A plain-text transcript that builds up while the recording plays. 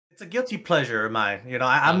It's a guilty pleasure of mine. You know,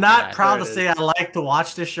 I'm Oh, not God. proud There to it say is. I like to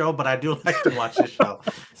watch this show, but I do like to watch this show.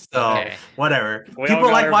 So Okay. whatever. We all People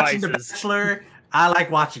got like our watching The vices. Bachelor. I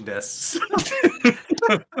like watching this.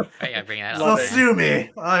 I gotta bring that So up, Love it. man. sue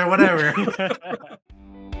me. Whatever.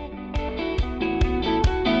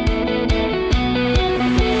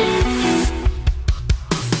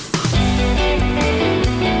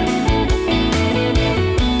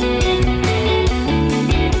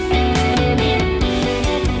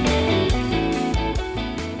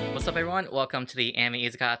 What's up, everyone? Welcome to the Anime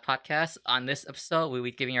Izakaya podcast. On this episode, we'll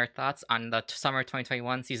be giving our thoughts on the summer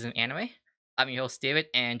 2021 season of anime. I'm your host, David,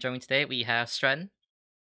 and joining me today, we have Stren.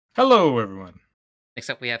 Hello, everyone.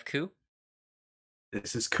 Next up, we have Ku.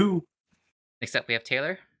 This is cool. Next up, we have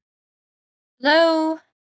Taylor. Hello.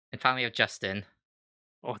 And finally, we have Justin.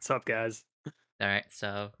 What's up, guys? All right,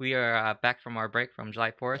 so we are back from our break from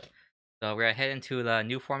July 4th. So we're heading into the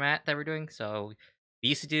new format that we're doing. So we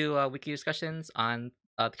used to do weekly discussions on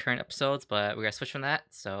the current episodes, but we're going to switch from that.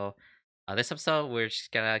 So this episode, we're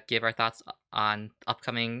just going to give our thoughts on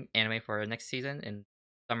upcoming anime for next season in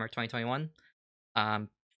summer 2021.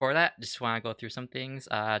 For that, just want to go through some things.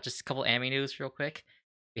 Just a couple anime news real quick.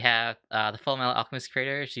 We have the Fullmetal Alchemist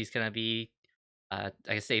creator. She's going to be, I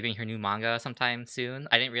guess, saving her new manga sometime soon.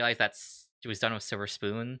 I didn't realize she was done with Silver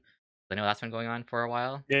Spoon. I know that's been going on for a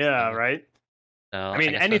while. Yeah, So, right. So I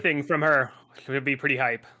mean, guess anything from her would be pretty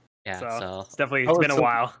hype. Yeah, So it's How been a is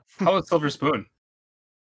while. How was Silver Spoon?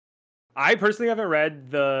 I personally haven't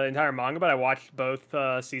read the entire manga, but I watched both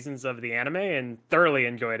seasons of the anime and thoroughly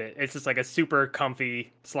enjoyed it. It's just like a super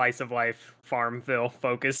comfy slice of life Farmville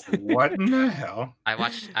focus. What in the hell? I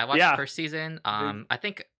watched Yeah. the first season. I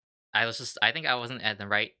think I wasn't at the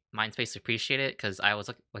right mind space to appreciate it because I was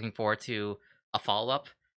looking forward to a follow up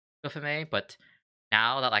with FMA. But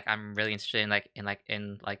now that I'm really interested in a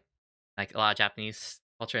lot of Japanese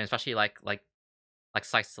culture, and especially like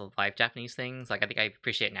slice of life Japanese things, I think I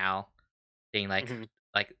appreciate now seeing Mhm.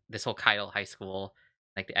 like this whole Kaido High School,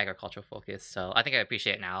 like the agricultural focus. So I think I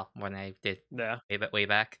appreciate it now more than I did Yeah. way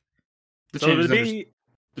back. The So change to is be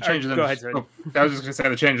the change is go ahead, Zed. I was just gonna say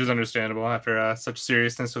the change is understandable after such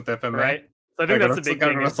seriousness with FMA. Right. So I think Like, that's the it's big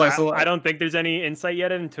kind thing. of a Is slice of life. I don't think there's any insight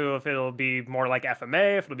yet into if it'll be more like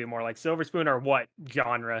FMA, if it'll be more like Silver Spoon, or what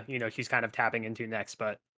genre she's kind of tapping into next.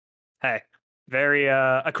 But hey, very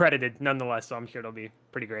accredited nonetheless, so I'm sure it'll be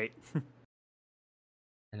pretty great.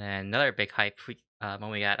 And then another big hype when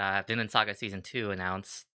we got Vinland Saga season 2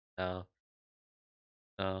 announced. So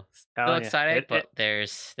still Hell yeah. excited, but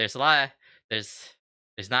there's a lot there's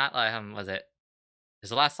not was it?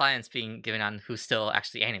 There's a lot of science being given on who's still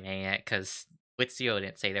actually animating it because Witsuyo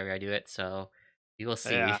didn't say they were gonna do it, so we will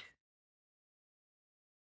see. Yeah.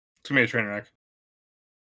 It's gonna be a train wreck.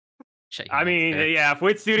 Shut your I mouth, mean, Bear. yeah, if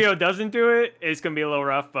Wit Studio doesn't do it, it's gonna be a little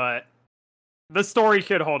rough, but the story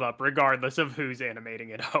should hold up regardless of who's animating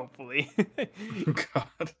it. Hopefully,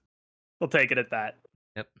 God. we'll take it at that.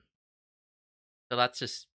 Yep. So that's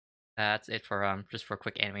it for just for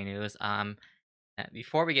quick anime news.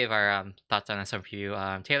 Before we give our thoughts on this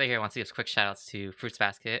overview, Taylor here wants to give quick shout outs to Fruits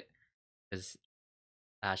Basket because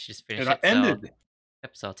she just finished it. Ended.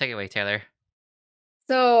 So take it away, Taylor.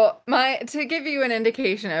 So to give you an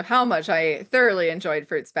indication of how much I thoroughly enjoyed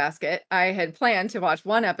Fruits Basket, I had planned to watch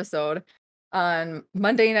one episode on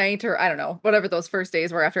Monday night, or I don't know, whatever those first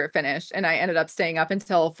days were after it finished, and I ended up staying up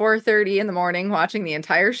until 4:30 in the morning watching the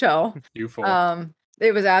entire show. You fool.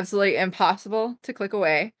 It was absolutely impossible to click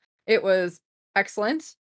away. It was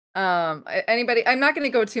excellent. Anybody, I'm not going to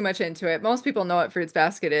go too much into it. Most people know what Fruits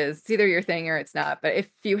Basket is. It's either your thing or it's not. But if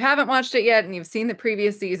you haven't watched it yet and you've seen the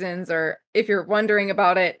previous seasons, or if you're wondering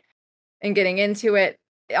about it and getting into it,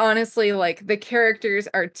 honestly, the characters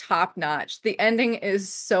are top notch. The ending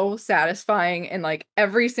is so satisfying in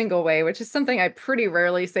every single way, which is something I pretty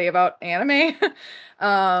rarely say about anime.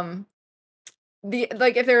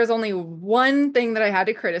 If there was only one thing that I had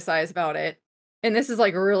to criticize about it, and this is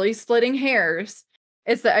really splitting hairs,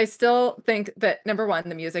 it's that I still think that number one,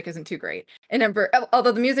 the music isn't too great. And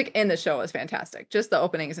although the music in the show is fantastic, just the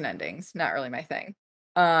openings and endings, not really my thing.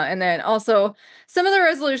 And then also some of the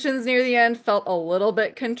resolutions near the end felt a little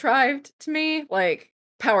bit contrived to me, like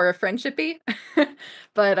Power of Friendshipy.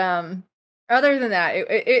 But other than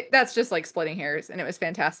that, that's just splitting hairs, and it was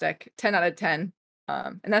fantastic. 10 out of 10.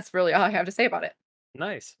 And that's really all I have to say about it.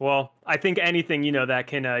 Nice. Well, I think anything that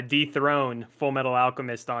can dethrone Full Metal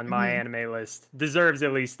Alchemist on my Mhm. anime list deserves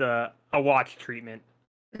at least a watch treatment.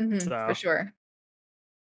 Mhm, So for sure.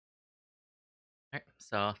 Alright,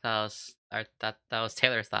 so that was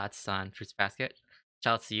Taylor's thoughts on Fruits Basket.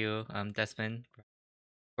 Shout out to you, Desmond.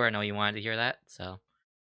 Where I know you wanted to hear that. So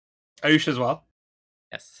Ayush as well.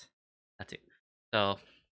 Yes, that too. So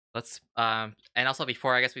let's and also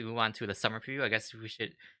before I guess we move on to the summer preview, I guess we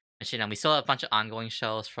should mention we still have a bunch of ongoing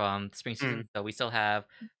shows from the spring season. So we still have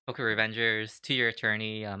Tokyo Revengers, 2-Year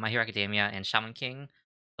Attorney, My Hero Academia, and Shaman King.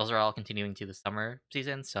 Those are all continuing to the summer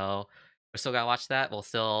season. So we still gotta watch that. We'll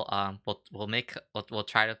still we'll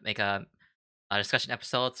try to make a discussion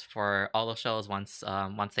episodes for all those shows once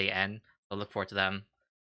they end. So look forward to them.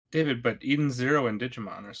 David, but Eden Zero and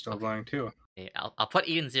Digimon are still going too. Okay, I'll put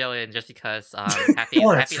Eden Zero in just because Oh,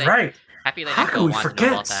 that's right. happy that How you can don't we want to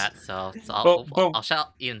know about forget? that. So But I'll shout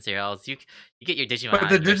out Eden Zeros. You get your Digimon but out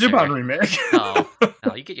the of here, Digimon sir. remake.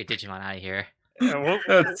 No, you get your Digimon out of here.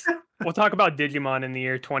 We'll talk about Digimon in the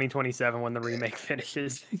year 2027 when the remake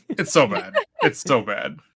finishes. It's so bad. It's so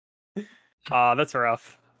bad. That's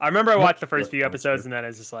rough. I remember I watched the first few episodes and then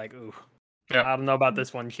it's just like, ooh, Yeah. I don't know about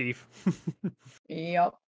this one, Chief.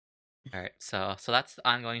 Yep. All right, so that's the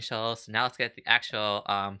ongoing shows. Now let's get the actual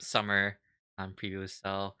summer previews.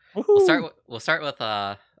 So we'll start with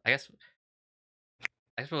I guess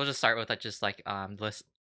we'll just start with just like list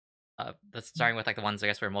let's starting with like the ones I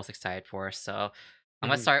guess we're most excited for. So I'm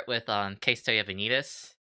gonna start with Case Study of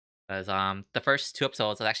Vanitas, because the first 2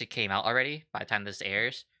 episodes that actually came out already by the time this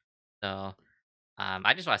airs. So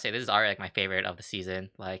I just want to say this is already like my favorite of the season,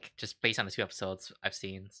 like just based on the 2 episodes I've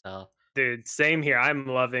seen. So Dude, same here. I'm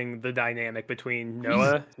loving the dynamic between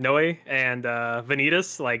Noe and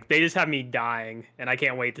Vanitas. Like they just have me dying, and I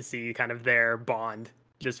can't wait to see kind of their bond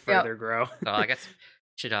just further grow. So I guess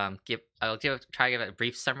should I'll try to give it a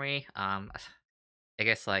brief summary. I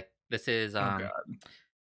guess like this is God.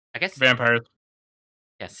 I guess Vampires.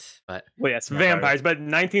 yes, but Well, yes, vampires, but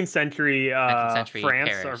 19th century, 19th century France.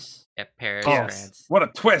 Paris. Yeah, Paris, Oh, France. what a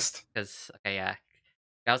twist! Because yeah,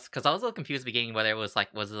 I was a little confused at the beginning whether it was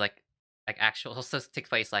actual supposed to take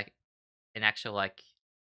place like in actual like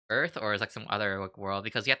Earth or is like some other like world,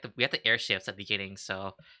 because we have the airships at the beginning,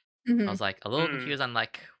 so I was like a little confused on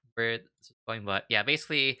like where it's going. But yeah,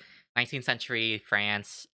 basically 19th century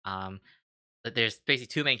France. There's basically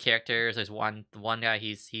 2 main characters. There's one guy,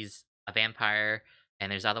 he's a vampire,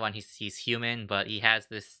 and there's the other one, he's human, but he has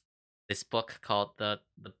this book called the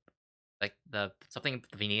something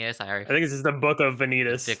Venus. I think this is the Book of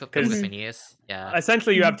Vanitas. The Book of Venus. Yeah.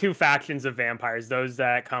 Essentially, you have 2 factions of vampires: those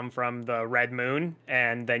that come from the Red Moon,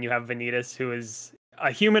 and then you have Vanitas, who is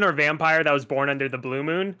a human or vampire that was born under the Blue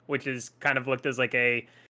Moon, which is kind of looked as like a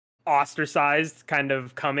ostracized kind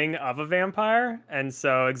of coming of a vampire. And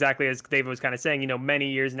so exactly as David was kind of saying,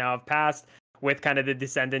 many years now have passed with kind of the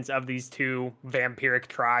descendants of these 2 vampiric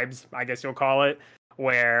tribes, I guess you'll call it,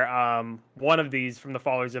 where one of these from the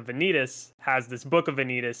followers of Vanitas has this Book of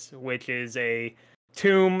Vanitas, which is a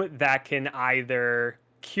tomb that can either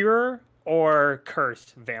cure or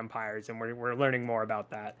curse vampires, and we're learning more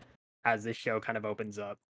about that as this show kind of opens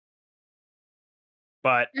up.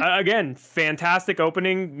 But again, fantastic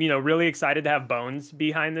opening. Really excited to have Bones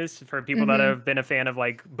behind this. For people that have been a fan of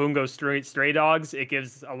like Bungo Stray Dogs, it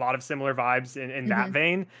gives a lot of similar vibes in that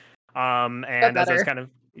vein. And as I was kind of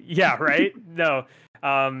right. No,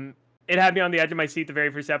 it had me on the edge of my seat the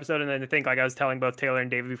very first episode, and then I think like I was telling both Taylor and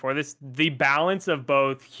David before this, the balance of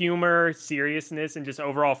both humor, seriousness, and just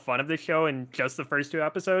overall fun of the show in just the first 2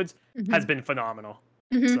 episodes has been phenomenal.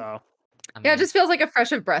 So. Yeah, it just feels like a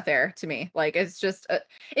fresh of breath air to me. Like it's just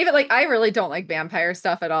even like I really don't like vampire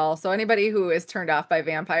stuff at all. So anybody who is turned off by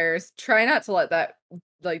vampires, try not to let that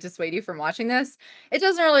like dissuade you from watching this. It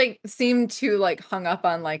doesn't really seem to like hung up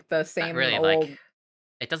on like the same really, old like,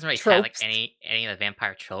 it doesn't really have like tropes. any of the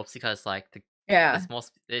vampire tropes, because like Yeah.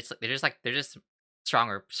 they're just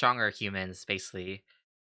stronger humans basically.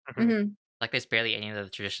 Like there's barely any of the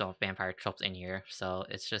traditional vampire tropes in here, so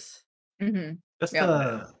it's just Just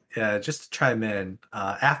to chime in,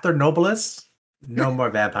 after Nobilis, no more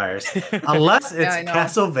vampires. Unless it's I know.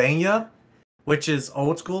 Castlevania, which is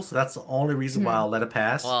old school, so that's the only reason why I'll let it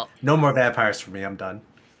pass. well, No more vampires for me, I'm done.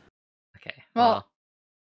 okay. Well,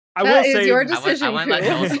 I that will is say your I decision. wouldn't let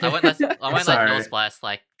Koo. Nose Blast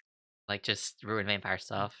like just ruin vampire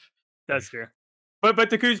stuff. That's true.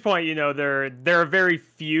 But to Koo's point, there are very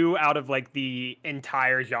few out of like the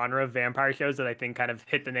entire genre of vampire shows that I think kind of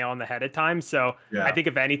hit the nail on the head at times. So I think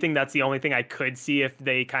if anything, that's the only thing I could see if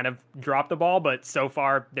they kind of drop the ball. But so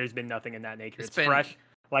far, there's been nothing in that nature. It's fresh,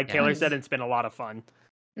 like Taylor said, and it's been a lot of fun.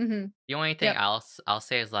 The only thing I'll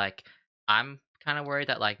say is like I'm kind of worried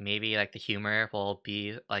that like maybe like the humor will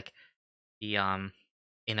be like in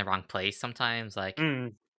the wrong place sometimes, like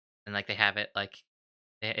and like they have it like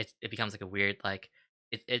it becomes like a weird like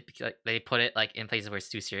like they put it like in places where it's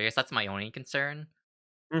too serious. That's my only concern.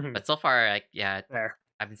 But so far, like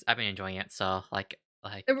I've been enjoying it. So like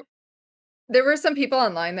There were some people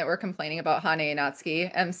online that were complaining about Hane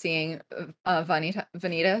Natsuki emceeing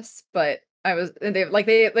Vanitas, but they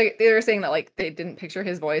were saying that like they didn't picture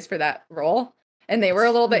his voice for that role, and they were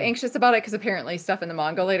a little bit anxious about it because apparently stuff in the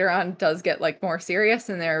manga later on does get like more serious,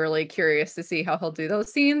 and they're really curious to see how he'll do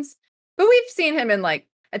those scenes. But we've seen him in like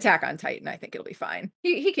Attack on Titan. I think it'll be fine.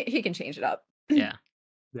 He can change it up. Yeah.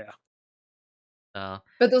 Yeah. So,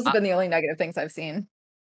 But those have been the only negative things I've seen.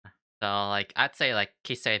 so like I'd say like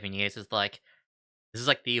Kisei Vanitas is like this is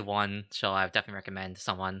like the one show I would definitely recommend to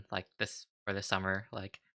someone like this for this summer.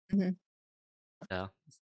 Like, Mhm. so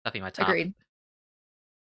it's definitely my top. Agreed.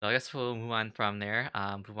 So I guess we'll move on from there.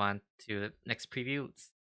 Move on to the next preview.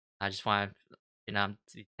 I just want to,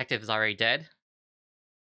 Detective is already dead.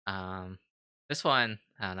 This one,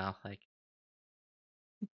 I don't know, like.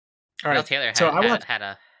 All I know right. Taylor So I watched.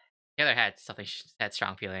 Taylor had something had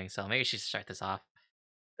strong feelings, so maybe she should start this off.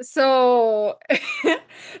 So,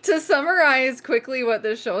 to summarize quickly what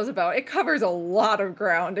this show is about, it covers a lot of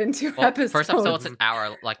ground in 2 Well, episodes. first episode's an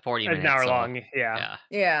hour, like 40 minutes. An hour so, long. Yeah. Yeah.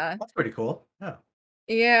 Yeah. That's pretty cool. Yeah.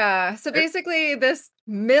 Yeah. So basically, this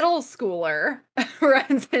middle schooler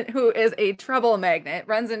who is a trouble magnet,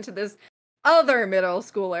 runs into this other middle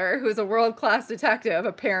schooler who's a world-class detective,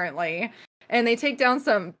 apparently. And they take down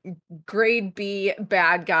some grade B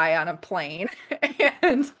bad guy on a plane.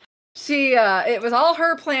 And it was all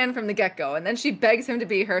her plan from the get-go. And then she begs him to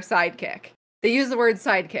be her sidekick. They use the word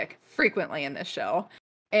sidekick frequently in this show.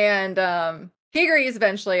 And he agrees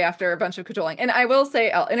eventually after a bunch of cajoling. And I will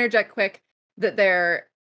say, I'll interject quick, that their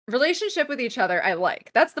relationship with each other I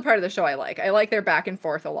like. That's the part of the show I like. I like their back and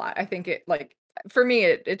forth a lot. I think it, like, for me,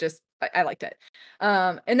 it just, I liked it.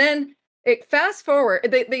 And then it fast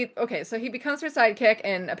forward, okay, so he becomes her sidekick,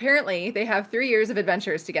 and apparently they have 3 years of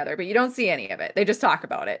adventures together, but you don't see any of it. They just talk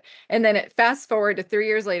about it. And then it fast forward to 3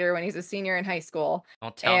 years later when he's a senior in high school.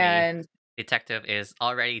 Don't tell me Detective is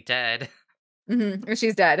already dead.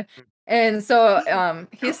 She's dead. And so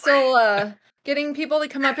he's still getting people to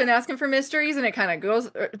come up and ask him for mysteries, and it kind of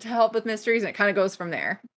goes to help with mysteries, and it kind of goes from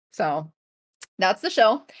there. So that's the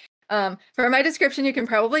show. From my description, you can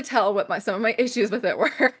probably tell what some of my issues with it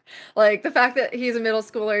were. Like, the fact that he's a middle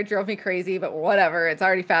schooler drove me crazy, but whatever. It's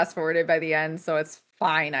already fast forwarded by the end, so it's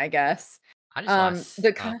fine, I guess. I just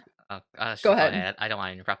Go ahead. I don't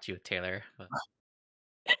want to interrupt you, Taylor. But...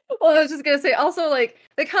 Well, I was just gonna say, also, like,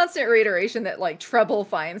 the constant reiteration that, like, trouble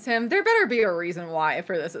finds him, there better be a reason why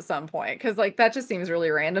for this at some point, because, like, that just seems really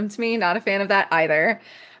random to me. Not a fan of that either.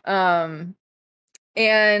 And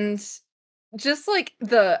just, like,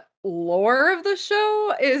 the lore of the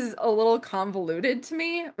show is a little convoluted to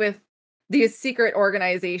me with these secret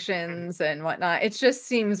organizations and whatnot. It just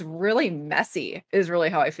seems really messy, is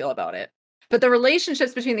really how I feel about it. But the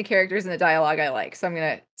relationships between the characters and the dialogue I like, so I'm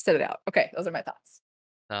gonna set it out. Okay, those are my thoughts.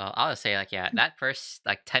 So I'll just say, like, yeah, that first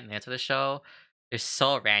like 10 minutes of the show is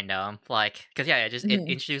so random. Like, because it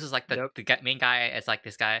introduces like the main guy as like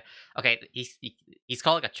this guy. Okay, he's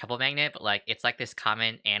called like a trouble magnet, but like it's like this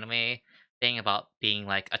common anime thing about being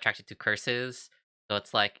like attracted to curses. So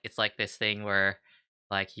it's like this thing where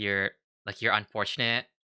like you're unfortunate,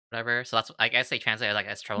 whatever. So that's, I guess they translate it like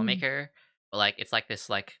as troublemaker, but like it's like this,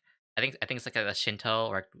 like I think it's like a Shinto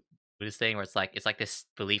or Buddhist thing where it's like this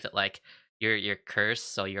belief that like you're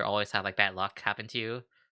cursed, so you always have like bad luck happen to you.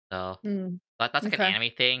 So that's like an anime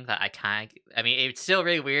thing that I mean, it's still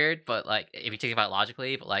really weird, but like if you think about it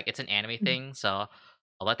logically, but like it's an anime thing, so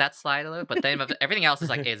I'll let that slide a little. But then everything else is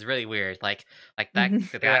like is really weird. Like that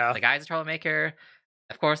the guy's a troublemaker.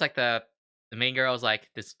 Of course, like the main girl is like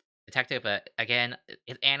this detective, but again,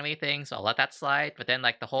 it's anime thing, so I'll let that slide. But then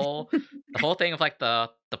like the whole thing of like the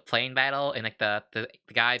plane battle and like the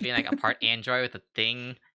guy being like a part android with a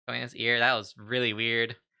thing going in his ear, that was really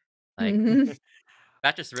weird. Like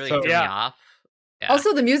that just really threw me off. Yeah.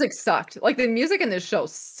 Also, the music sucked. Like, the music in this show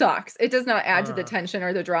sucks. It does not add to the tension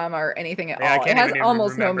or the drama or anything at all. It has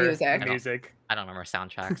almost no music. I don't remember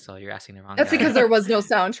soundtrack, so you're asking the wrong That's guy. because there was no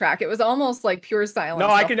soundtrack. It was almost like pure silence. No,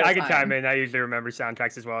 I can chime in. I usually remember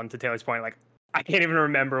soundtracks as well. And to Taylor's point, like, I can't even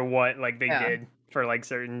remember what like they did for like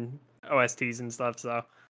certain OSTs and stuff. So,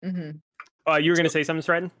 you were gonna say something,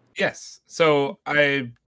 Stratton? Yes. So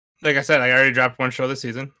like I said, I already dropped one show this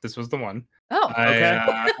season. This was the one. Oh, okay.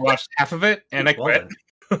 I watched half of it and I quit.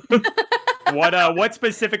 What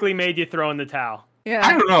specifically made you throw in the towel? Yeah,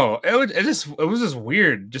 I don't know. It was just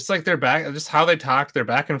weird. Just like just how they talk, their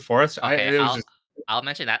back and forth. Okay, I'll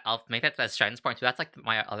mention that. I'll make that as Stratton's point too. That's like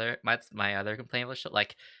my other complaint with the show.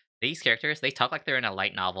 Like, these characters, they talk like they're in a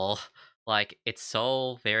light novel. Like, it's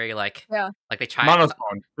so very like like they try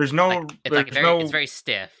monotone. There's no like, it's very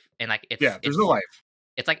stiff and like it's there's no life.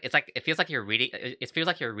 it feels like you're reading. It feels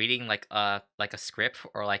like you're reading like a script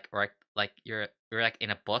or like you're like in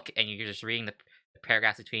a book and you're just reading the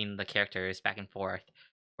paragraphs between the characters back and forth,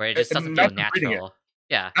 where it just doesn't feel Not just reading it. natural.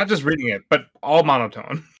 Yeah, Not just reading it, but all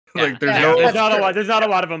monotone. Yeah. Like there's Yeah, no. there's that's not a true. lot. There's not a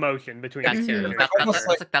lot of emotion between that the too.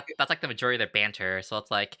 characters. That's like the majority of their banter. So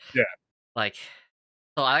it's like Yeah. like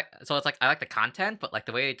so it's like I like the content, but like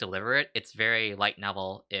the way they deliver it, it's very light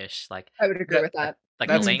novel ish. Like I would agree with that. like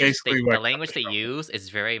That's the basically what language they comes from. use is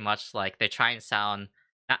very much like they try and sound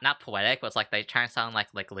not poetic, but it's like they try and sound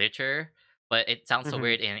like literature, but it sounds so Mhm.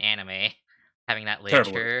 weird in anime having that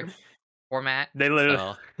Terrible. literature format. They literally,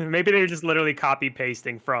 So maybe they're just literally copy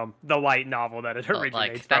pasting from the light novel that it But,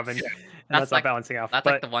 originates like, from, that's- and that's that's not like- balancing out. that's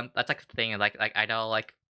But like the one. That's like the thing. Like I know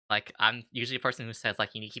like I'm usually a person who says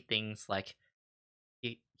like you need to keep things like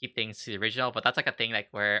keep things to the original, but that's like a thing like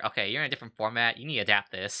where okay, you're in a different format, you need to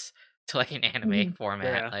adapt this to like an anime Mhm.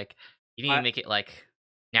 format. Yeah. Like you need to make it like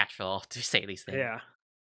natural to say these things. yeah,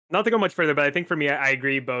 not to go much further, but I think for me, I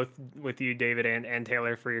agree both with you, David and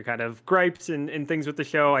Taylor, for your kind of gripes and things with the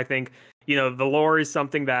show. I think, you know, the lore is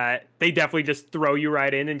something that they definitely just throw you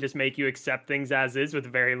right in and just make you accept things as is with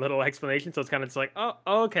very little explanation. So it's kind of just like, oh,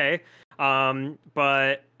 okay.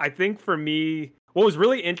 But I think for me, what was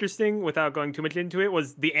really interesting, without going too much into it,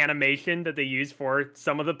 was the animation that they used for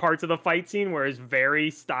some of the parts of the fight scene, where it's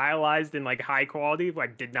very stylized and like high quality. I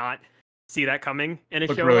did not see that coming in a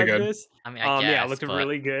Looked show really like good. this. I mean, I guess, Yeah, it looked but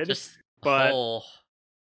really good. Just but-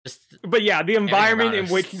 But yeah, the environment in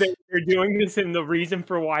around which us. they're doing this and the reason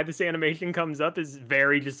for why this animation comes up is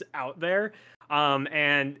very just out there.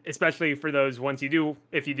 And especially for those if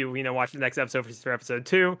you do, you know, watch the next episode for episode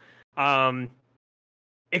 2,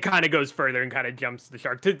 it kind of goes further and kind of jumps the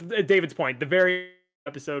shark. To David's point, the very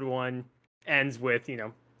episode 1 ends with, you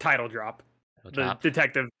know, title drop. The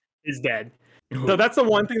detective is dead. So that's the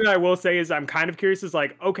one thing that I will say is I'm kind of curious is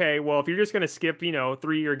like, okay, well, if you're just going to skip, you know,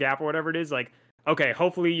 3-year gap or whatever it is, like, okay,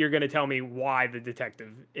 hopefully you're going to tell me why the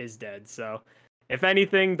detective is dead. So if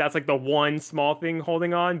anything, that's like the one small thing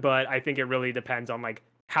holding on, but I think it really depends on like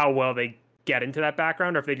how well they get into that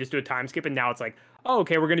background, or if they just do a time skip and now it's like, oh,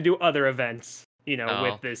 okay, we're going to do other events, you know,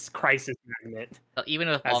 with this crisis magnet. So even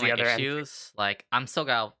with as all the my other entry. issues, like I'm still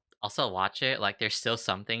gonna also watch it. Like there's still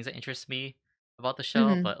some things that interest me about the show,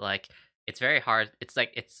 Mhm. but like it's very hard. It's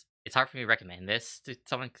like it's hard for me to recommend this to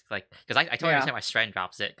someone like because I totally Yeah. understand why Stren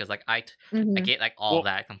drops it because like I Mhm. get like all Well, of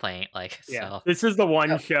that complaint like Yeah, so this is the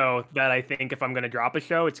one Oh. show that I think if I'm going to drop a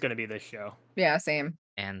show, it's going to be this show. Yeah, same.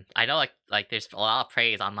 and I know like there's a lot of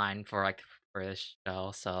praise online for this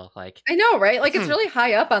show so like I know, right? Like it's really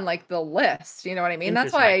high up on like the list. You know what I mean?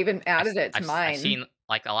 That's why I even added it to I've mine. seen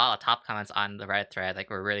like a lot of top comments on the Reddit thread like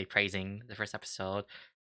we're really praising the first episode.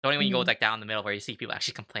 Only when you go Mhm. like down the middle where you see people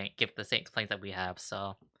actually give the same complaints that we have.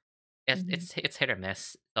 So it's Mhm. it's hit or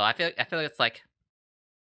miss. So I feel like it's like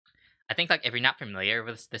I think like if you're not familiar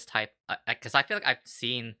with this type, because I feel like I've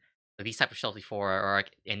seen these type of shows before, or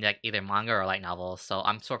like in like either manga or light novels, so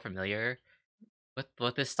I'm sort of familiar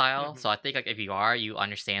with this style. Mhm. So I think like if you are, you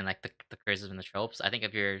understand like the criticism and the tropes. I think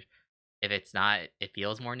if it's not, it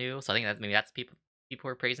feels more new. So I think that maybe that's people who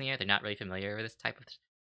are praising it. They're not really familiar with this type of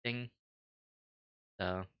thing.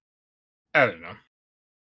 So I don't know.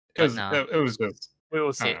 But no. It was just We will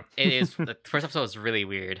I see. don't know. it is the first episode was really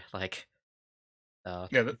weird. Like, so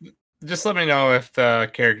Yeah. Just let me know if the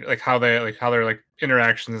character like how their like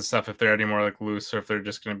interactions and stuff, if they're any more like loose or if they're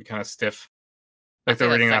just gonna be kind of stiff. Like they're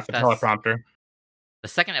feel reading that's off the that's- teleprompter. the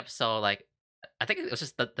second episode, like I think it was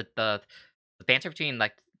just the banter between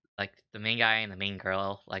like the main guy and the main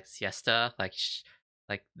girl, like Siesta, like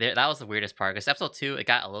that was the weirdest part. Because episode 2, it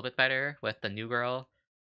got a little bit better with the new girl,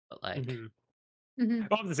 but like Mhm. Mhm.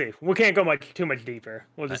 We'll have to see. We can't go too much deeper.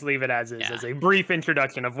 We'll just leave it as is, yeah. as a brief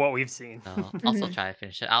introduction of what we've seen. so I'll still Mhm. try to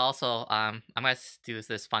finish it. I'll also I'm gonna do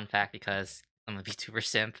this fun fact because I'm a VTuber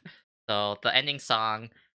simp. So the ending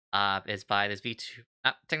song is by this VTuber,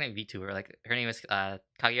 not technically VTuber, like her name is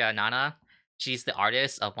Kaguya Nana. She's the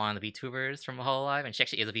artist of one of the VTubers from Mahou Live, and she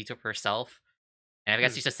actually is a VTuber herself. And I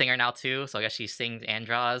guess she's a singer now too, so I guess she sings and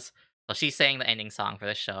draws. So she sang the ending song for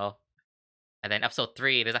this show. And then episode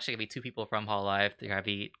 3, there's actually gonna be 2 people from Mahou Live. They're gonna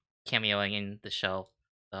be cameoing in the show.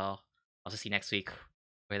 So I'll just see next week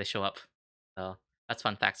where they show up. So that's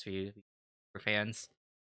fun facts for you, for fans.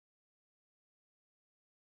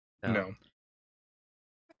 So, No.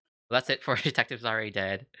 that's it for Detectives Already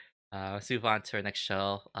Dead. Let's move on to our next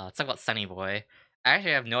show. Let's talk about Sonny Boy. I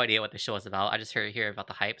actually have no idea what the show is about. I just hear about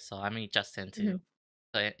the hype, so I'm gonna need Justin to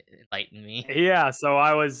enlighten me. Yeah, so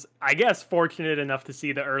I was, I guess, fortunate enough to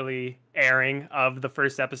see the early airing of the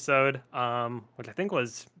first episode, which I think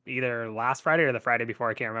was either last Friday or the Friday before.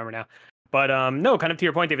 I can't remember now. But no, kind of to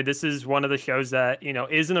your point, David, this is one of the shows that, you know,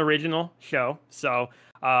 is an original show. So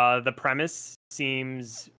the premise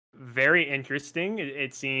seems very interesting.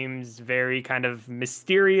 It seems very kind of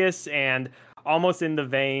mysterious and almost in the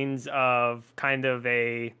veins of kind of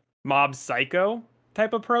a Mob Psycho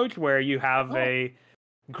type approach, where you have a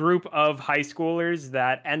group of high schoolers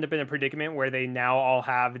that end up in a predicament where they now all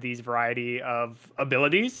have these variety of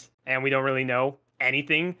abilities, and we don't really know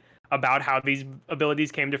anything about how these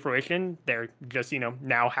abilities came to fruition. They're just, you know,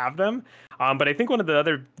 now have them. But I think one of the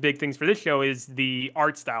other big things for this show is the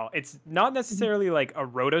art style. It's not necessarily like a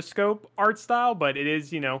rotoscope art style, but it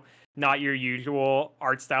is, you know, not your usual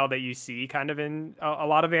art style that you see kind of in a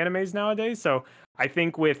lot of animes nowadays. So I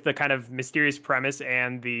think with the kind of mysterious premise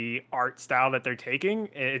and the art style that they're taking,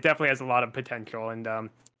 it definitely has a lot of potential. And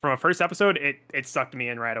from a first episode, it sucked me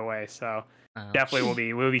in right away. So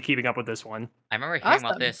definitely we'll be keeping up with this one. I remember hearing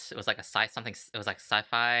about this. It was like something. It was like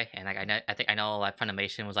sci-fi, and like I know like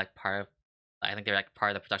Funimation was like part of. I think they're like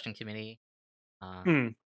part of the production committee.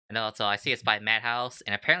 I know. So I see it's by Madhouse,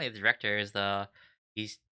 and apparently the director is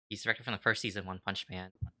he's director from the first season One Punch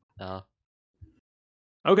Man. So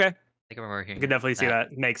okay, I remember hearing. I could definitely see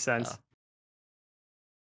that makes sense.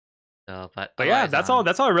 But yeah, that's all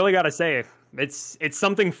I really got to say. It's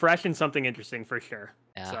something fresh and something interesting for sure.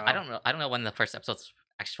 Yeah, so. I don't know when the first episode's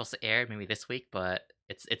actually supposed to air. Maybe this week, but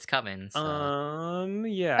it's coming. So.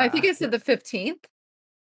 Yeah. I think it's the 15th.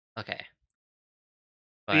 Okay.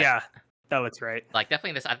 But, yeah, that looks right. Like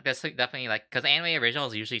definitely definitely like because anime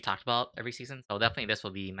originals usually talked about every season, so definitely this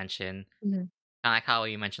will be mentioned. Kind of like how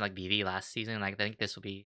you mentioned like BD last season. Like I think this will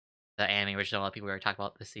be the anime original that people were talking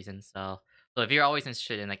about this season. So if you're always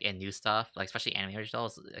interested in like in new stuff, like especially anime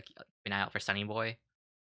originals, like keep an eye out for Sonny Boy.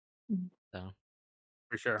 So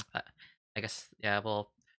for sure. I guess we'll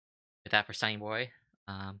with that for Sonny Boy.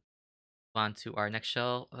 On to our next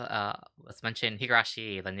show. Let's mention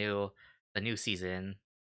Higurashi, the new season.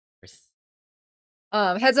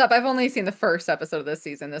 Heads up, I've only seen the first episode of this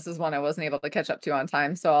season. This is one I wasn't able to catch up to on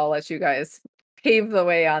time, so I'll let you guys pave the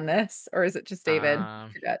way on this. Or is it just David? No,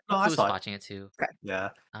 I Who's saw watching it too? Okay.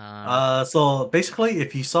 Yeah. So basically,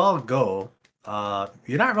 if you saw Go,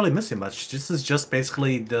 you're not really missing much. This is just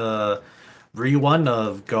basically the re-one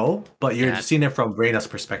of Go, but you're just seeing it from Reina's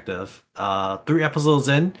perspective. 3 episodes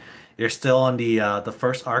in, you're still on the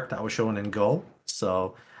first arc that was shown in Go.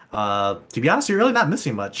 So to be honest, you're really not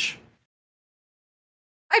missing much.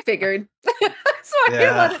 I figured. So I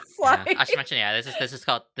let it slide. I should mention,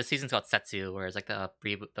 this season's called SOTSU, whereas like the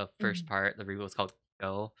reboot, the first part, the reboot was called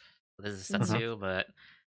Go. So this is SOTSU, but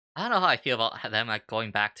I don't know how I feel about them like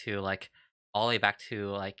going back to like all the way back to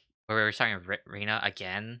like where we were starting with Reina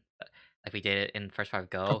again, like we did it in the first part of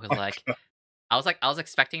Go, because like I was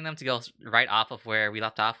expecting them to go right off of where we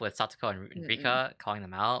left off with Satsuko and Rika calling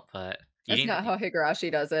them out, but that's not how Higurashi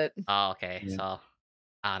does it. Oh, okay. So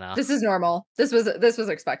I don't know. This is normal. This was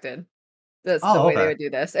expected. That's the way they would do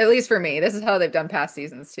this. At least for me. This is how they've done past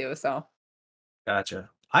seasons too. So gotcha.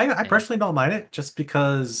 I personally don't mind it just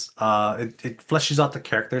because it fleshes out the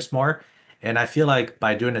characters more. And I feel like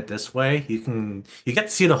by doing it this way, you get to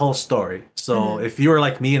see the whole story. So if you were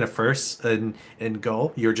like me in the first and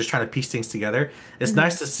Go, you're just trying to piece things together. It's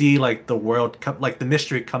nice to see like the world like the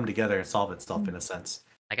mystery come together and solve itself in a sense.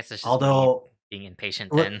 I guess it's just being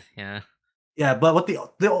impatient then. Yeah. Yeah, but what the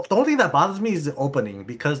only thing that bothers me is the opening,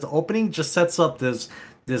 because the opening just sets up this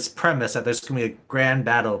premise that there's gonna be a grand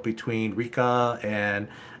battle between Rika and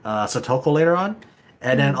Satoko later on,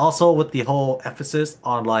 and then also with the whole emphasis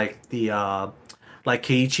on like the like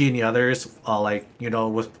Keiichi and the others like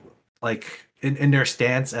with like in their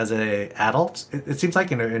stance as a adult. It seems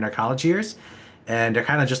like in their college years, and they're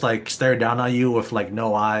kind of just like staring down on you with like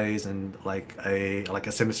no eyes and like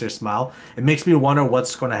a sinister smile. It makes me wonder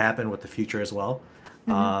what's going to happen with the future as well.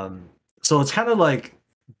 So it's kind of like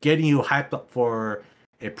getting you hyped up for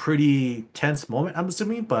a pretty tense moment, I'm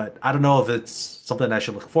assuming, but I don't know if it's something I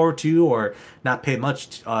should look forward to or not pay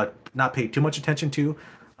too much attention to.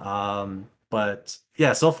 But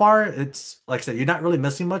yeah, so far it's like I said, you're not really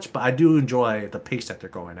missing much, but I do enjoy the pace that they're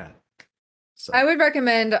going at. So. I would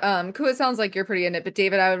recommend, Ku, it sounds like you're pretty in it, but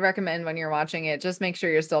David, I would recommend when you're watching it, just make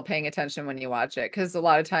sure you're still paying attention when you watch it. Because a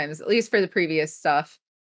lot of times, at least for the previous stuff,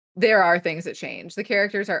 there are things that change. The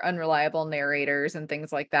characters are unreliable narrators and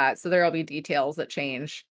things like that. So there'll be details that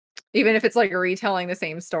change. Even if it's like retelling the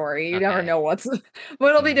same story, you never know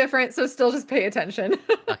what'll be different. So still just pay attention.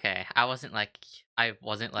 Okay. I wasn't like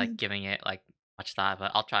giving it like much thought,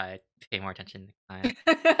 but I'll try to pay more attention next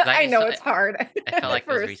time. I know it's hard. I felt like it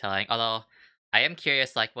was retelling. Although I am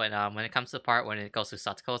curious, like when it comes to the part when it goes to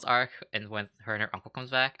Satsuko's arc and when her and her uncle comes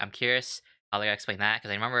back, I'm curious how they explain that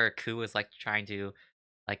because I remember Ku was like trying to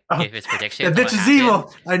like Oh, give his the predictions. bitch is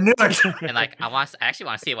evil. I knew it. And like I actually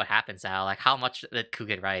want to see what happens now. Like how much did Ku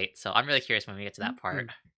get right? So I'm really curious when we get to that part.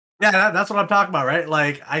 Yeah, that's what I'm talking about, right?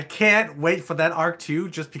 Like, I can't wait for that arc too,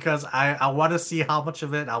 just because I want to see how much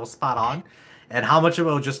of it I was spot on, and how much of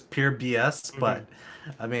it was just pure BS. But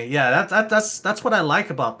I mean, yeah, that's what I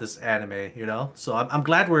like about this anime, you know. So I'm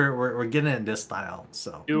glad we're getting it in this style.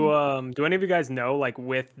 So Do any of you guys know, like,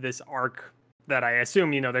 with this arc that I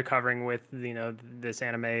assume they're covering with this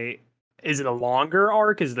anime? Is it a longer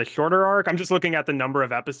arc? Is it a shorter arc? I'm just looking at the number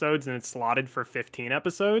of episodes, and it's slotted for 15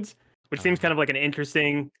 episodes, which seems kind of like an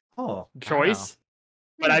interesting choice.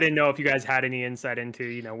 But I didn't know if you guys had any insight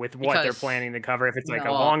into, with what they're planning to cover. If it's like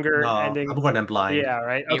a longer ending. I'm going in blind. Yeah,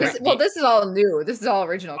 right. Okay. This is all new. This is all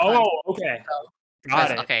original. Oh, okay.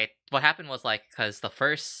 Got it. Okay, what happened was like because the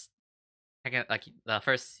first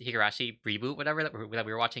Higurashi reboot, whatever that we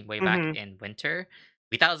were watching way back in winter,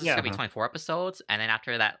 we thought it was just gonna be 24 episodes, and then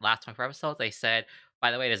after that last 24 episodes, they said,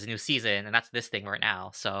 by the way, there's a new season, and that's this thing right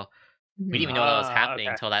now. So we didn't even know that was happening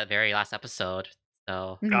until that very last episode.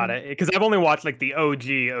 So got it, because I've only watched like the OG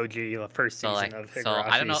the first season of Higurashi. So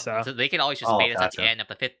I don't know. So they can always just bait us at the end of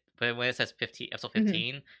the fifth. But when it says episode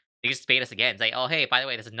 15, they just bait us again. It's like, oh hey, by the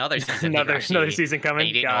way, there's another season. another season coming. That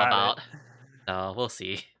you didn't know about. So we'll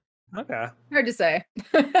see. Okay. Hard to say.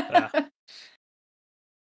 Yeah. And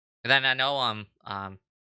then I know one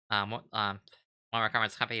of our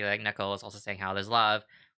comments company like Neko was also saying how there's a lot of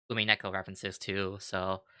Umi Neko references too.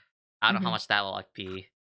 So I don't know how much that will like be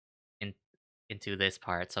into this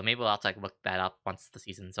part. So maybe we'll have to like look that up once the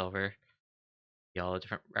season's over. See all the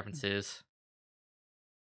different references.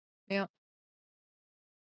 Yeah.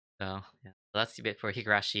 So yeah, so that's a bit for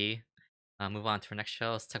Higurashi. Move on to our next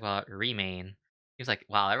show. Let's talk about Remake. Seems like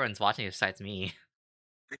wow, everyone's watching it besides me.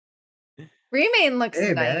 Remake looks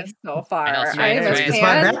nice so far. It's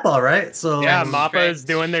my Mappa, right? So yeah, Mappa is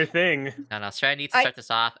doing their thing. No, Strand needs to start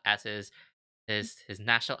this off as his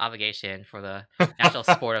national obligation for the national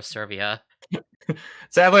sport of Serbia.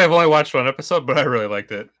 Sadly, I've only watched one episode, but I really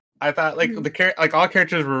liked it. I thought like all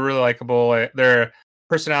characters were really likable. Like, their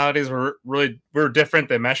personalities were different.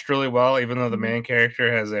 They meshed really well, even though the main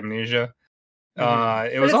character has amnesia.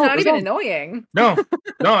 It's not even annoying. No,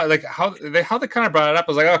 like how they kind of brought it up.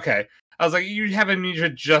 I was like, okay. I was like, you have amnesia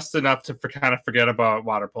just enough to kind of forget about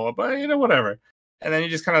water polo, but whatever. And then you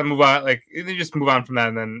just kind of move on, from that.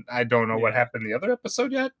 And then I don't know what happened in the other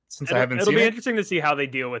episode yet, since I haven't seen it. It'll be interesting to see how they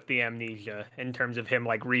deal with the amnesia in terms of him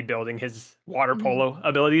like rebuilding his water polo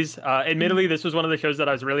abilities. Admittedly, this was one of the shows that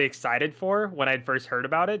I was really excited for when I'd first heard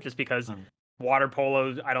about it, just because water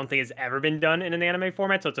polo I don't think has ever been done in an anime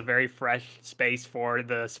format, so it's a very fresh space for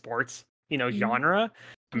the sports genre.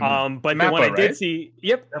 But Mappa, when I did right? see,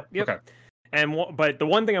 yep. Okay. But the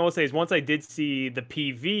one thing I will say is once I did see the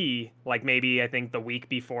PV, like maybe I think the week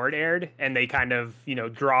before it aired, and they kind of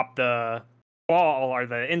dropped the ball or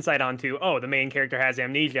the insight onto the main character has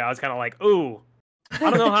amnesia, I was kind of like, ooh, I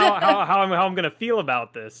don't know how I'm gonna feel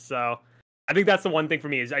about this. So I think that's the one thing for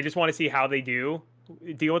me is I just want to see how they deal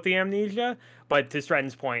with the amnesia. But to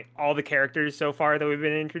Stratton's point, all the characters so far that we've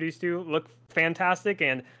been introduced to look fantastic,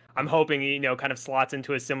 and I'm hoping kind of slots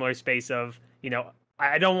into a similar space of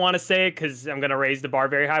I don't want to say it because I'm going to raise the bar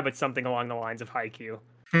very high, but something along the lines of Haikyuu.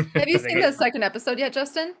 Have you seen the second episode yet,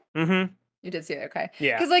 Justin? Mm-hmm. You did see it, okay.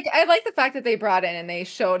 Yeah. Because I like the fact that they brought in and they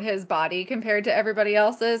showed his body compared to everybody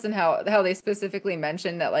else's, and how they specifically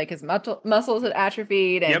mentioned that like his muscles had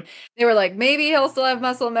atrophied, and they were like, maybe he'll still have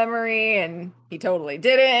muscle memory, and he totally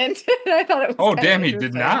didn't. I thought it was Oh damn, he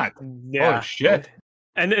did not. Yeah. Oh shit.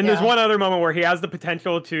 And there's one other moment where he has the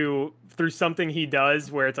potential to, through something he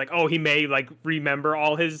does, where it's like, he may like remember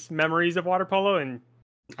all his memories of water polo, and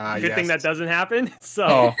good thing that doesn't happen.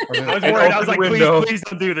 So I was worried. I was like, please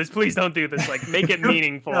don't do this. Please don't do this. Like, make it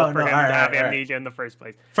meaningful for him to have amnesia in the first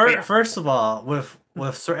place. First of all,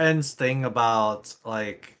 with Suren's thing about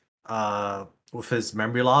like with his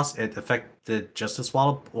memory loss, it affected just his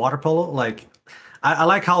water polo. Like, I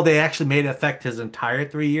like how they actually made it affect his entire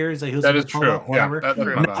 3 years that he was in polo, whatever.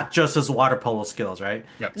 Not just his water polo skills, right?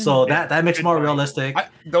 Yep. So that makes it more realistic.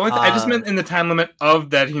 The only I just meant in the time limit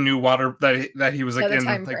of that he knew water that he was like in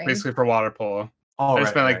like basically for water polo. Oh, I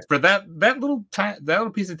just meant like for that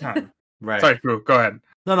little piece of time. Right. Sorry, Drew, go ahead.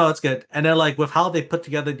 No, it's good. And then like with how they put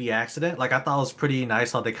together the accident, like I thought it was pretty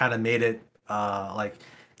nice how they kind of made it like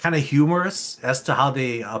kind of humorous as to how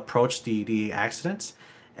they approached the accidents.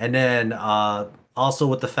 And then also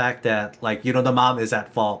with the fact that like the mom is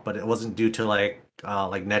at fault, but it wasn't due to like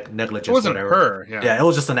negligence. It wasn't or whatever. her. Yeah, it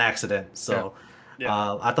was just an accident. So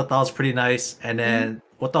I thought that was pretty nice. And then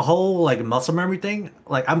with the whole like muscle memory thing,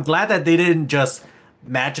 like I'm glad that they didn't just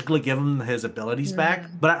magically give him his abilities back.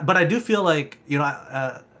 But I do feel like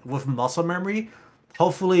with muscle memory,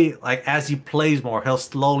 hopefully like as he plays more, he'll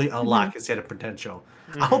slowly unlock his hidden potential.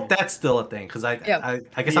 I hope that's still a thing because I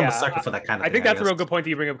guess I'm a sucker for that kind of thing. I think that's a real good point that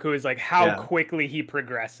you bring up, Ku, is like how quickly he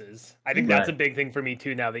progresses. I think that's a big thing for me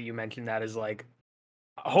too. Now that you mentioned that, is like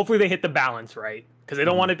hopefully they hit the balance right because they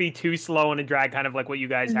don't want to be too slow and a drag, kind of like what you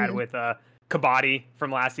guys had with Kabaddi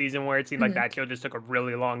from last season, where it seemed like that show just took a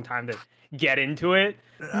really long time to get into it.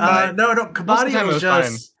 No, Kabaddi was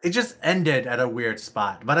just it just ended at a weird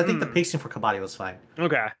spot, but I think the pacing for Kabaddi was fine.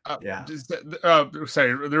 Okay.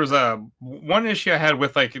 Sorry, there was one issue I had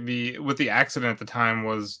with like the accident at the time.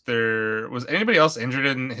 Was anybody else injured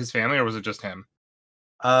in his family, or was it just him?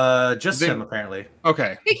 Just him apparently.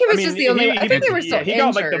 Okay. I think he was just the only. I think they were still he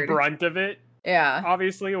injured. got like the brunt of it. Yeah.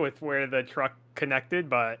 Obviously, with where the truck connected,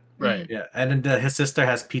 but right. Yeah, and then his sister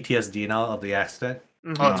has PTSD now of the accident.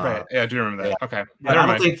 Oh, that's right. Yeah, I do remember that. Yeah. Okay. But I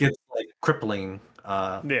don't think it's like crippling.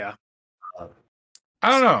 Yeah. I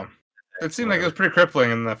don't know. It seemed like it was pretty crippling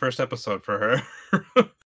in the first episode for her.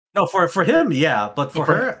 No, for him, yeah, but for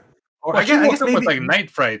her, or I guess maybe with like night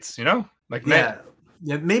frights, like yeah,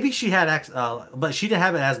 maybe she had but she didn't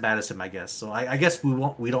have it as bad as him, I guess. So I guess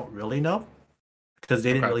we don't really know because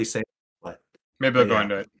they didn't really say. But maybe they'll go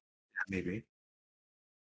into it. Maybe.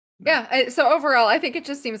 Yeah, so overall, I think it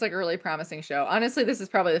just seems like a really promising show. Honestly, this is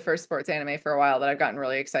probably the first sports anime for a while that I've gotten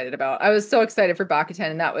really excited about. I was so excited for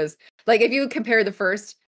Bakuten, and that was like, if you compare the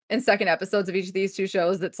first and second episodes of each of these two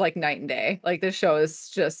shows, it's like night and day. Like this show is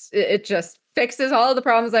just, it just fixes all of the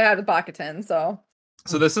problems I had with Bakuten. So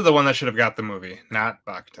this is the one that should have got the movie, not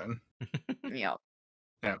Bakuten. Yeah.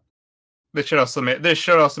 They should also made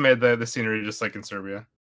the scenery just like in Serbia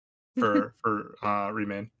for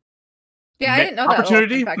Remake. Yeah, I didn't know that.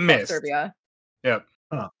 Opportunity missed. Serbia. Yep.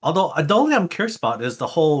 Although the only I'm curious about is the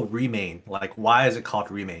whole Remake. Like, why is it called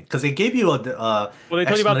Remake? Because they gave you a well, they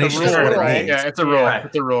told you about the rule, right? Yeah, it's a rule. Right.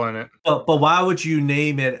 It's a rule in it. But why would you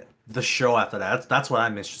name it the show after that? That's what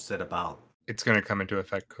I'm interested about. It's gonna come into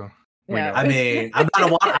effect, cool. Yeah. I mean, I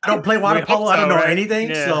don't play water polo. I don't know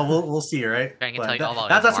anything, so we'll see, right? I can tell you all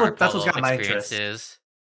that's what's got my interest.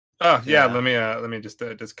 Oh yeah, let me just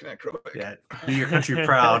disconnect real quick. Yeah, do your country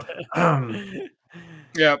proud.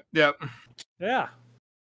 Yep. Yeah.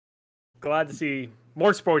 Glad to see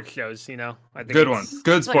more sports shows. I think good ones,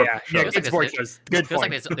 good sports shows. Yeah, good sports shows. Good. Feels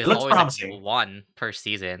like there's always like one per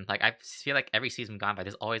season. Like I feel like every season gone by,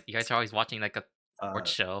 you guys are always watching like a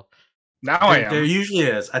sports show. Now there usually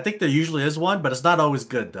is. I think there usually is one, but it's not always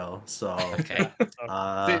good though. So okay.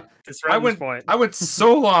 I went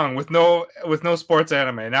so long with no sports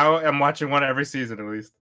anime. Now I'm watching one every season at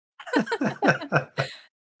least.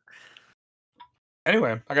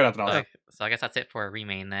 Anyway, I got nothing else. Okay, so I guess that's it for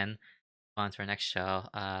Remake then. On to our next show.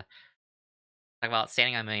 Talk about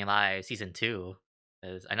Standing on a Million Lives season 2.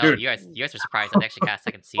 Because I know you guys were surprised that they actually got a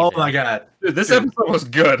second season. Oh my god, this episode was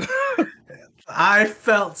good. I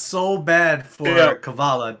felt so bad for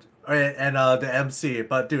Kavala and the MC,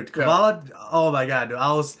 but dude, Kavala, oh my god, dude,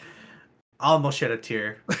 I almost shed a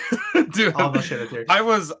tear. Dude, almost shed a tear. I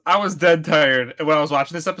was dead tired when I was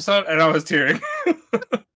watching this episode, and I was tearing.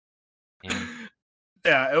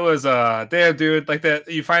 Yeah, it was damn, dude. Like that,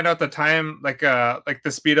 you find out the time, like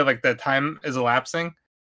the speed of like the time is elapsing,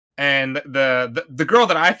 and the girl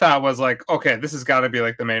that I thought was like, okay, this has got to be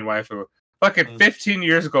like the main waifu. Fucking 15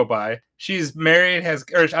 years go by. She's married,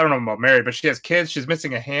 or I don't know about married, but she has kids. She's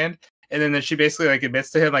missing a hand, and then she basically like admits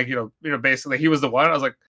to him, like basically he was the one. I was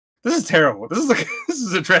like, this is terrible. This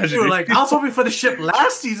is a tragedy. Dude, like I was hoping for the ship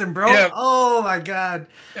last season, bro. Yeah. Oh my god.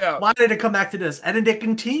 Yeah. Why did it come back to this? And then they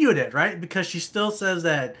continued it, right? Because she still says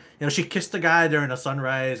that she kissed the guy during a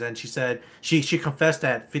sunrise, and she said she confessed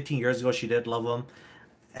that 15 years ago she did love him,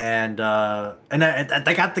 and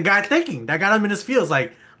that got the guy thinking. That got him in his feels,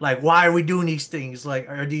 like why are we doing these things? Like,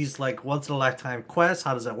 are these like once in a lifetime quests?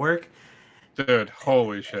 How does that work? Dude,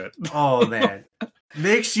 holy shit. Oh man,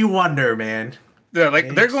 makes you wonder, man. Yeah,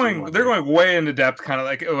 like they're going way into depth, kind of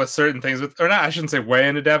like with certain things, or not. I shouldn't say way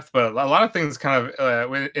into depth, but a lot of things kind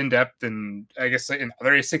of in depth, and I guess in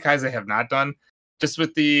other isekais they have not done. Just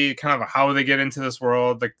with the kind of how they get into this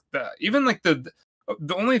world, like even like the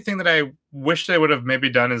only thing that I wish they would have maybe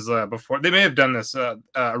done is before they may have done this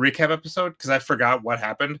recap episode, because I forgot what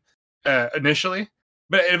happened initially,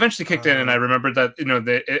 but it eventually kicked in, and I remembered that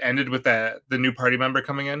it ended with the new party member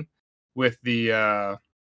coming in with the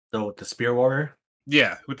spear warrior.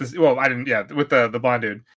 Yeah, with this. Well, I didn't. Yeah, with the blonde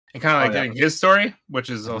dude, and kind of like getting his story,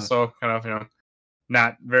 which is also kind of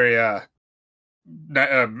not very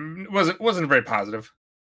wasn't very positive.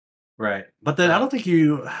 Right. But then I don't think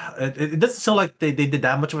it doesn't sound like they did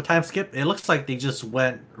that much of a time skip. It looks like they just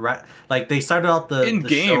went right, like they started out the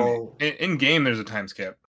show in game. There's a time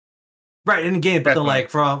skip. Right, in the game, but then Definitely.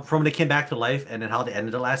 like from when they came back to life and then how they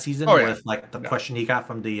ended the last season Oh, yeah. with like the question he got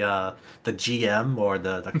from the GM or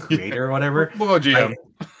the creator or whatever. We'll go GM.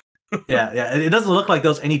 Like, yeah. It doesn't look like there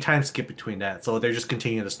was any time skip between that, so they're just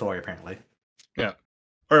continuing the story apparently. Yeah,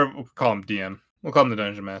 or we'll call him DM. We'll call him the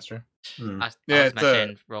Dungeon Master. I'll just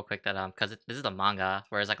mention real quick that because this is a manga,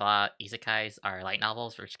 whereas like a lot of isekais are light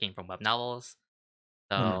novels, which came from web novels.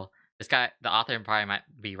 So this guy, the author, probably might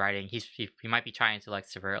be writing. He might be trying to like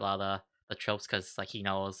subvert a lot of the tropes because like he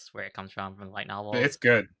knows where it comes from light novels. It's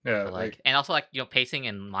good, yeah. So, like, and also like pacing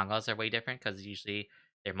in mangas are way different because usually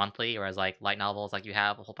they're monthly, whereas like light novels, like you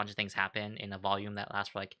have a whole bunch of things happen in a volume that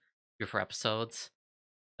lasts for like 3 or 4 episodes.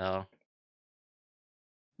 So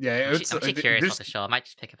yeah, I'm actually curious about the show. I might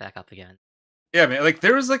just pick it back up again. Yeah, man. Like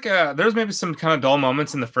there was maybe some kind of dull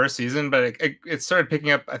moments in the first season, but it started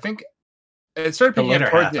picking up. I think it started picking up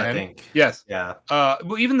towards the end. I think. Yes. Yeah.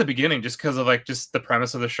 Well, even the beginning, just because of like just the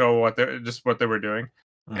premise of the show, what they were doing,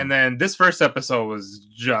 and then this first episode was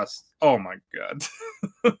just oh my god,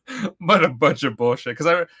 what a bunch of bullshit.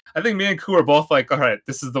 Because I think me and Ku are both like, all right,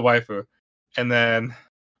 this is the waifu, and then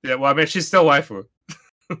well, I mean, she's still waifu,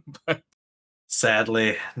 but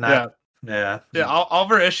sadly, not. Yeah. All of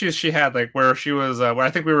her issues she had, like where she was, where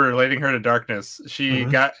I think we were relating her to darkness. She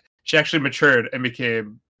actually matured and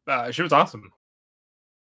became. She was awesome.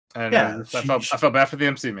 And I felt bad for the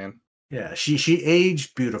MC, man. Yeah, she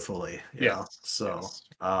aged beautifully. Yeah. So,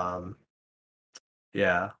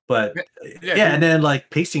 yeah, but and then like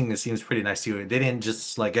pacing, it seems pretty nice too. They didn't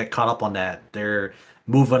just like get caught up on that. They're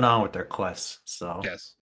moving on with their quests. So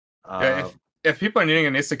yes. If people are needing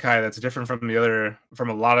an isekai that's different from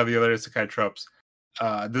a lot of the other isekai tropes,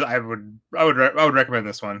 I would recommend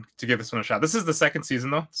this one to give this one a shot. This is the second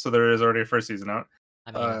season though, so there is already a first season out.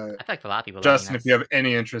 I mean, I feel like for a lot of people, Justin, if you have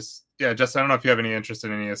any interest, Justin, I don't know if you have any interest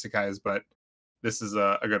in any isekais, but this is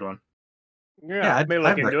a good one. Yeah, I may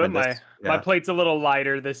look into it. My plate's a little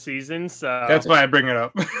lighter this season, so that's why I bring it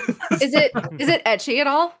up. Is it ecchi at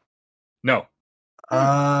all? No.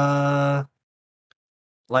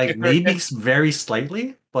 Like maybe very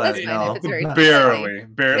slightly, but no, barely.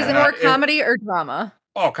 Is it more comedy or drama?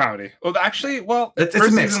 Oh, comedy. Well, actually, it's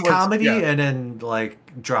a mix, comedy and then like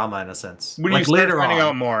drama in a sense. When you start finding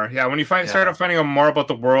out more, when you start finding out more about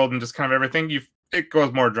the world and just kind of everything, it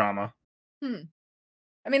goes more drama.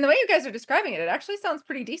 I mean, the way you guys are describing it actually sounds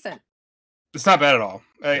pretty decent. It's not bad at all.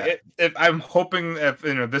 I'm hoping if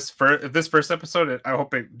this first episode, I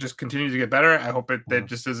hope it just continues to get better. I hope it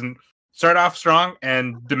just doesn't start off strong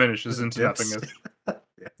and diminishes into nothingness.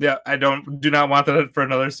 I do not want that for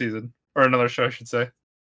another season or another show, I should say.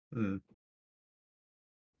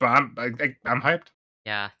 But I'm hyped.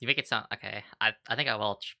 Yeah, you make it sound okay. I think I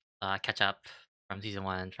will catch up from season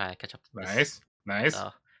 1 and try to catch up. Nice.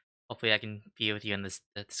 So hopefully I can be with you in this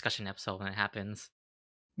discussion episode when it happens.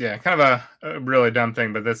 Yeah, kind of a really dumb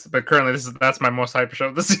thing, but currently that's my most hyped show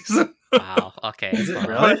of the season. Wow. Okay. Is it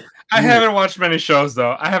really? I haven't watched many shows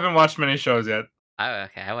though. I haven't watched many shows yet.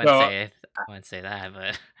 Okay, I wouldn't say that,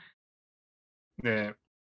 but yeah.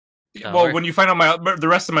 So well, when you find out the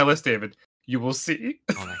rest of my list, David, you will see.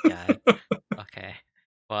 Oh my god. Okay.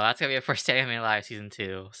 Well, that's gonna be a first Anime Live season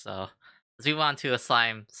 2. So let's move on to a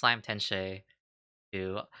Slime Tensei. We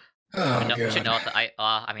should know that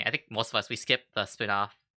I mean, I think most of us we skipped the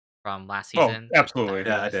spin-off from last season. Oh, absolutely.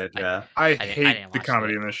 Yeah, I did. Yeah, I hate the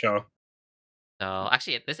comedy in the show. So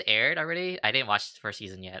actually, this aired already. I didn't watch the first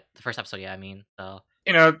season yet. The first episode, I mean. So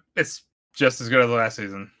it's just as good as the last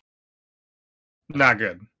season. Not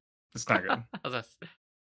good. It's not good.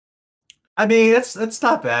 I mean, it's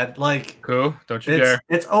not bad. Like, cool. Don't you dare.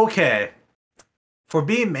 It's okay for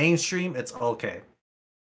being mainstream. It's okay.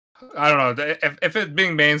 I don't know if it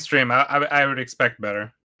being mainstream, I would expect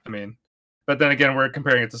better. I mean, but then again, we're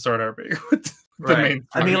comparing it to Sword Art. Right.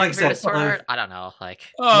 I mean, like I said, Sword Art, I don't know. Like,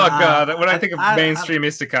 oh god, when I think of mainstream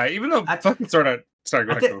isekai, even though fucking Sword Art. Sorry,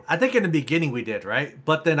 go ahead. I think in the beginning we did, right?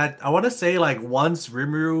 But then I want to say like once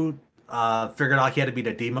Rimuru figured out he had to be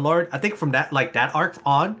the Demon Lord, I think from that arc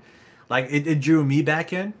on, like it drew me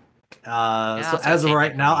back in. So as of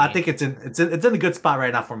right now, I think it's in a good spot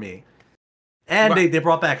right now for me. And they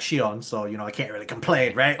brought back Shion, so I can't really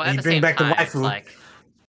complain, right? But when you bring back the waifu,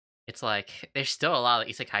 it's like there's still a lot of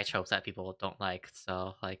isekai tropes that people don't like.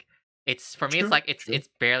 So like it's for me, True, it's like it's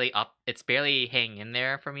barely up, it's barely hanging in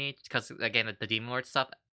there for me because again the Demon Lord stuff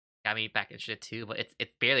got me back interested too, but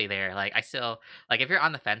it's barely there. Like I still like if you're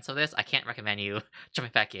on the fence of this, I can't recommend you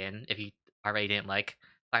jumping back in if you already didn't like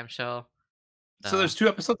Slime Show. So there's 2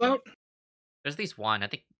 episodes out? There's at least one. I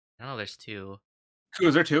don't know. There's two.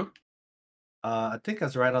 Is there 2? I think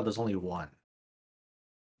as right now there's only one.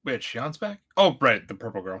 Wait, Shion's back? Oh, right, the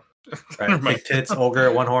purple girl. Right, Never mind. big tits,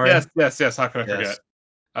 ogre, one horn. Yes. How could I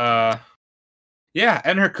forget? Yeah,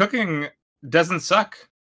 and her cooking doesn't suck.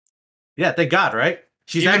 Yeah, thank God, right?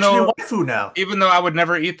 She's Even actually though- a waifu now. Even though I would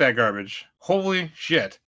never eat that garbage. Holy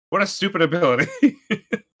shit! What a stupid ability.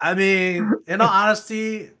 I mean, in all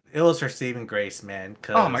honesty, it was her saving grace, man.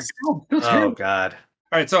 Oh my god! That's Oh terrible. God.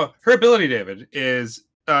 All right, so her ability, David, is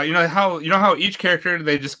you know how each character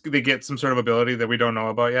they get some sort of ability that we don't know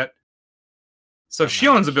about yet. So I'm not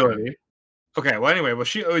Shion's sure. ability. Okay, well anyway,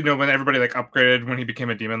 when everybody like upgraded when he became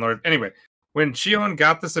a demon lord. Anyway, when Shion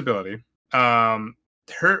got this ability,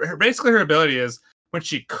 her basically her ability is when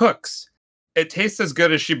she cooks, it tastes as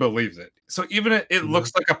good as she believes it. So even it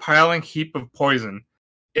looks like a piling heap of poison,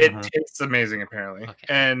 it tastes amazing apparently. Okay.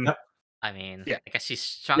 And Yep. I mean, Yeah. I guess she's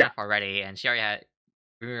strong Yeah. enough already, and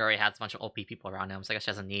we already had a bunch of OP people around him, so I guess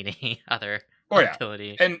she doesn't need any other Oh, yeah.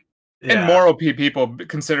 ability. and Yeah. more OP people,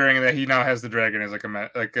 considering that he now has the dragon as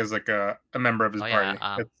a member of his Oh, party.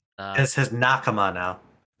 yeah, It's- It's his Nakama now.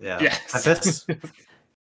 Yeah. Yes. That's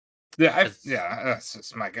That's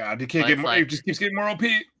just my god. You can't But get it's more. like- It just keeps getting more OP.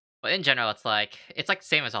 But in general, it's like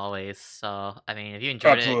same as always. So I mean, if you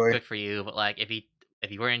enjoyed Absolutely. it, good for you. But like, if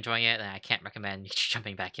you weren't enjoying it, then I can't recommend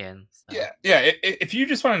jumping back in. So. Yeah. If you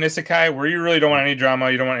just want an isekai where you really don't want any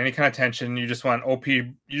drama, you don't want any kind of tension, you just want OP,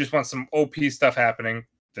 you just want some OP stuff happening,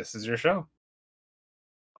 this is your show.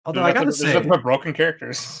 although I gotta there's say, nothing but broken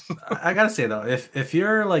characters. I gotta say though, if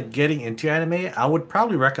you're like getting into anime, I would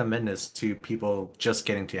probably recommend this to people just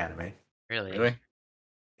getting to anime. Really. Really?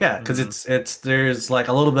 Yeah, because it's there's like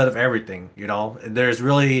a little bit of everything, you know. There's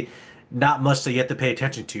really not much that you have to pay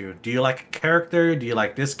attention to. Do you like a character? Do you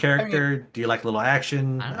like this character? Do you like a little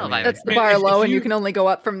action? I don't know if I- That's the mean, bar if low, and you you- can only go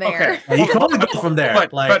up from there. Okay. You can only go from there.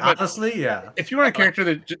 But- like but- honestly, yeah. If you want a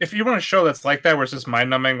character if you want a show that's like that, where it's just mind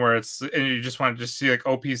numbing, where it's and you just want to just see like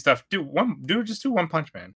OP stuff, do One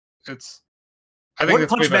Punch Man. I think One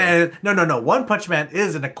that's way Punch better. Man. No. One Punch Man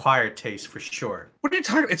is an acquired taste for sure. What are you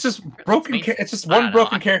talking? It's just broken. main- It's just I one don't know,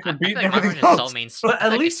 broken I character feel beating like everything Naruto's else. so mainstream. But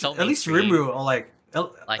at least mainstream. Rimuru, like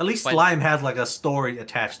Like, at least when- Slime has like a story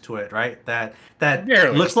attached to it, right? That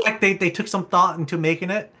Barely. looks like they took some thought into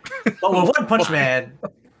making it. But with One Punch Man,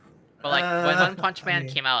 But like when One Punch I Man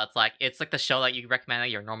mean- came out, it's like the show that you recommend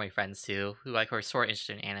like, your normal friends to, who are sort of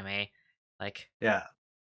interested in anime. Like, yeah.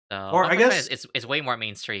 so Or One I Punch Man guess- is way more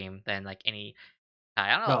mainstream than like any. I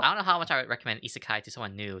don't know. No. I don't know how much I would recommend isekai to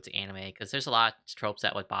someone new to anime, because there's a lot of tropes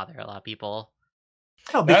that would bother a lot of people.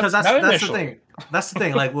 No, because Not that's the initially. thing. That's the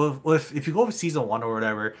thing. Like with if you go with season 1 or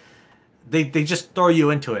whatever, they just throw you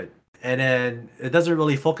into it, and then it doesn't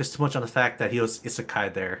really focus too much on the fact that he was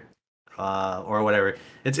isekai there, or whatever.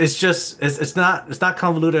 It's not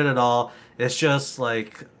convoluted at all. It's just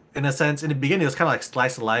like, in a sense, in the beginning it was kind of like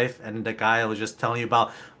slice of life, and the guy was just telling you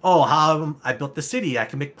about, oh, how I built the city. I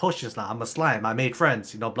can make potions now. I'm a slime. I made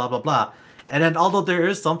friends. You know, blah blah blah. And then, although there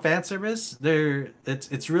is some fan service,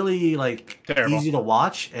 it's really like Terrible. easy to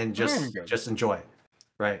watch and Very good. just enjoy,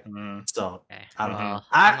 right? Mm. So Okay. I don't know. Well,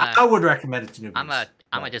 I would recommend it to newbies. I'm gonna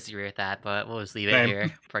but- disagree with that, but we'll just leave it Same.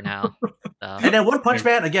 here for now. So, And then One Punch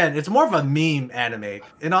Man again, it's more of a meme anime.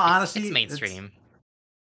 In all honesty, it's mainstream.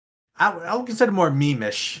 I would consider more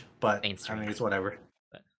meme-ish, but Mainstream. I mean it's whatever.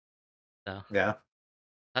 So Yeah.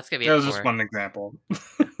 that's gonna be That it was for. just one example.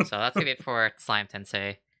 So that's gonna be it for Slime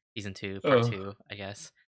Tensei season 2, part Ugh. 2, I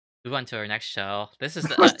guess. Move on to our next show. This is the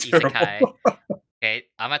That was isekai. terrible. Okay,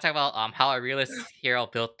 I'm gonna talk about how a realist hero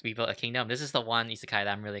rebuilt a kingdom. This is the one isekai that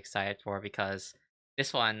I'm really excited for, because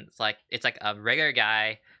this one it's like a regular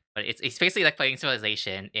guy, but it's basically like playing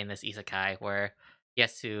Civilization in this isekai, where he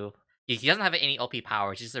has to he doesn't have any OP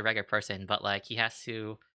powers. He's just a regular person, but like he has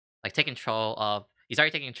to like take control of. He's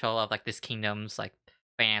already taking control of like this kingdom's like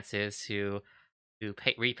finances to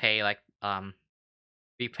repay like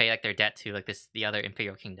their debt to like the other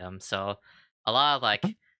imperial kingdom. So a lot of like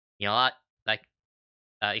a lot like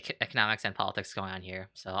economics and politics going on here.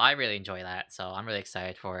 So I really enjoy that. So I'm really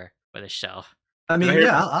excited for this show. I mean, I hear-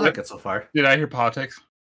 yeah, I like it so far. Did I hear politics?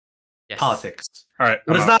 Yes. Politics. All right.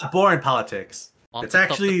 But I'm it's out. not boring politics. Well, It's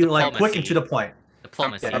actually like quick and to the point.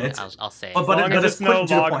 diplomacy. Yeah, it's- I'll say. But long as it's it's quick no and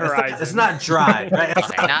to the Log point. It's Horizon. not dry, right?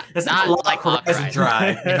 Okay, It's not Log like Log Horizon Horizon. dry.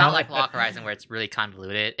 It's not like Log Horizon where it's really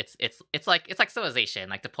convoluted. It's like Civilization,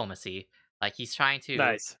 like diplomacy. Like he's trying to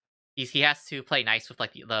Nice. he has to play nice with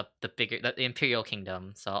like the imperial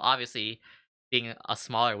kingdom. So obviously, being a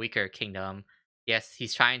smaller, weaker kingdom, yes,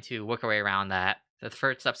 he's trying to work a way around that. The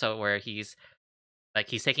first episode where he's like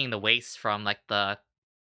he's taking the waste from like the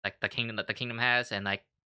kingdom that the kingdom has, and like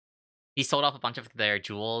he sold off a bunch of their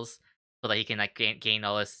jewels so that he can like gain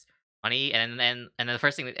all this money, and then the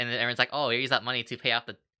first thing, and then everyone's like, oh, use that money to pay off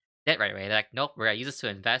the debt right away. They're like, nope, we're gonna use this to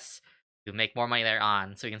invest to make more money later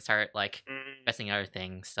on, so we can start like investing in other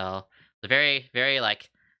things. So the very like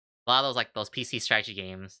a lot of those like those PC strategy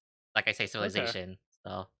games, like I say, Civilization.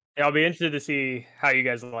 So Yeah, I'll be interested to see how you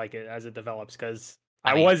guys like it as it develops, because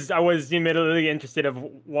I I mean- was immediately interested of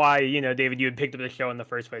why, David, you had picked up the show in the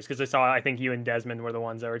first place, because I think you and Desmond were the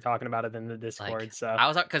ones that were talking about it in the Discord. like So I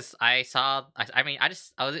was because I saw. I mean, I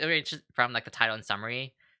was really interested from like the title and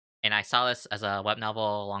summary, and I saw this as a web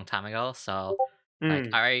novel a long time ago. So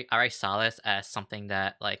like I already saw this as something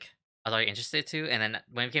that like I was already interested to, and then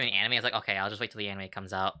when it became an anime, I was like, okay, I'll just wait till the anime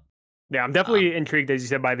comes out. yeah, I'm definitely intrigued, as you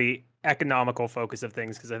said, by the economical focus of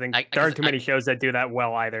things, because I think there aren't too many shows that do that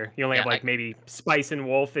well either. You only have like maybe Spice and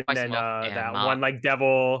Wolf, and Spice then and Wolf and that one like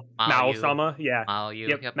Devil Mahou. Mahou-sama. Yeah,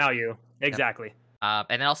 Mahou, yep, Mahou, exactly. And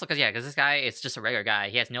then also because this guy is just a regular guy.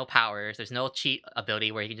 He has no powers. There's no cheat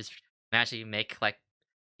ability where he can just magically make like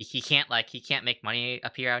he can't make money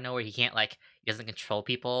appear out of nowhere. He can't like he doesn't control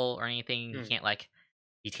people or anything. He can't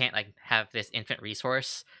like have this infinite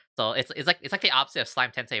resource. So it's like the opposite of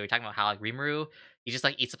Slime Tensei. We're talking about how like Rimuru, he just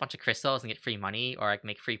like eats a bunch of crystals and get free money or like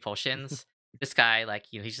make free potions. This guy, like,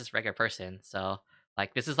 he's just a regular person. So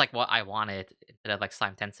like this is like what I wanted instead of like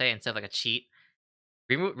Slime Tensei, instead of like a cheat.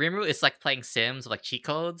 Rimuru is like playing Sims with like cheat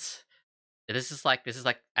codes. This is like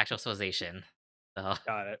actual civilization. So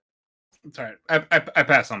Got it. It's all right. I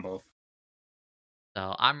pass on both.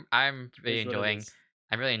 so I'm really Is what it enjoying is.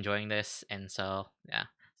 I'm really enjoying this, and so yeah.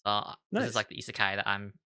 So this is Nice. like the isekai that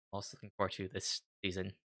I'm most looking forward to this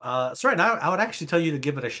season. So right now, I would actually tell you to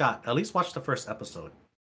give it a shot. At least watch the first episode.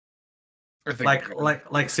 I think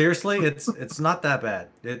Like seriously, it's not that bad.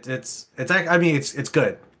 I mean it's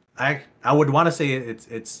good. I would want to say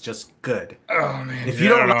it's just good. Oh man! If you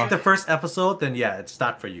don't like the first episode, then yeah, it's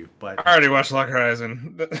not for you. But I already watched Lock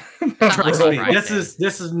Horizon. Not like trust me, Horizon.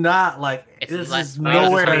 this is not like It's this less is way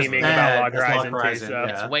nowhere less as gaming bad about Log as Log Horizon too, Horizon. so-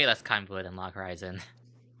 Yeah. It's way less convoluted than Log Horizon.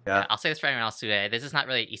 Yeah. I'll say this for anyone else today. This is not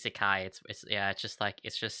really isekai. It's just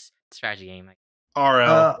a strategy game. Like,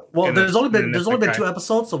 RL. Well, in there's the- only been in there's the only been isekai. 2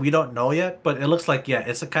 episodes, so we don't know yet. But it looks like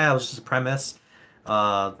Izakaya was just a premise,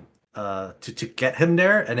 to get him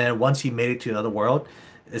there, and then once he made it to another world,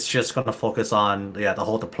 it's just gonna focus on the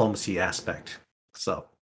whole diplomacy aspect. So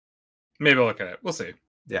Maybe I'll look at it. We'll see.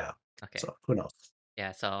 yeah, okay. so who knows?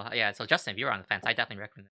 So Justin, if you were on the fence, I definitely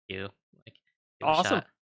recommend you like give it a Awesome. shot.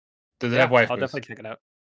 Does it Yeah, have waifus? I'll definitely check it out.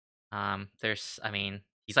 I mean,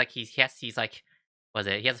 he's like he has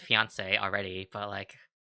a fiance already, but like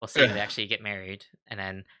we'll see if they actually get married, and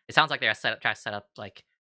then it sounds like they're trying to set up like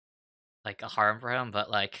a harem for him, but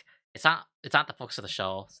like it's not the focus of the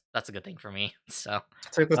show. That's a good thing for me. So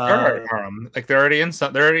It's like the start harem. Like they're already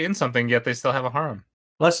in something, yet they still have a harem.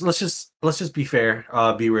 Let's just be fair,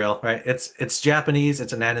 be real, right? It's Japanese,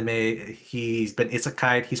 it's an anime. He's been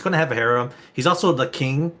isekai. He's gonna have a harem. He's also the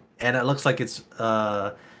king, and it looks like it's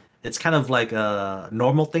kind of like a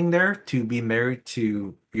normal thing there to be married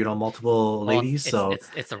to multiple well, ladies.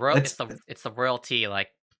 it's the royalty like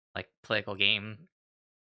political game.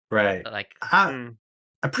 Right. But, like I'm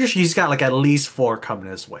pretty sure he's got like at least 4 coming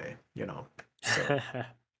his way. So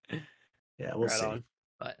yeah, we'll Right see. on.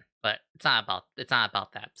 but it's not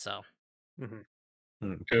about that. So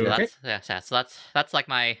Okay. So that's like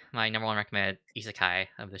my number one recommended isekai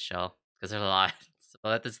of the show, because there's a lot.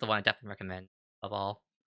 But this is the one I definitely recommend of all.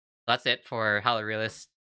 That's it for how the Realist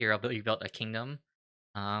hero built a kingdom.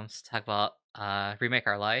 Let's talk about Remake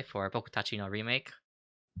Our Life, or Bokutachi no Remake.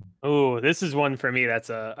 Oh, this is one for me that's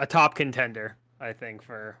a top contender, I think,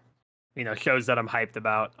 for shows that I'm hyped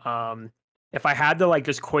about. If I had to like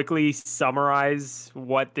just quickly summarize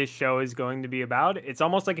what this show is going to be about, it's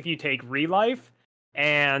almost like if you take Real Life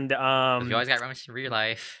and You always got Remake in Real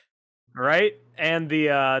Life, right, and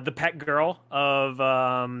the pet girl of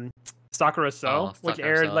Sakura So, which Sakura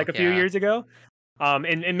aired So, like a few yeah. years ago.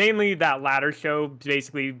 And mainly that latter show,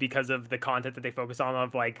 basically because of the content that they focus on,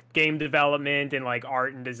 of like game development and like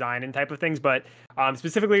art and design and type of things. But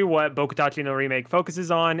specifically what Bokutachi no Remake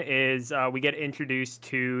focuses on is we get introduced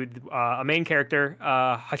to a main character,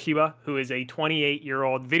 Hashiba, who is a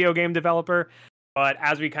 28-year-old video game developer. But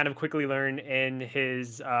as we kind of quickly learn in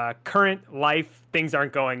his current life, things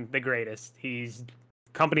aren't going the greatest.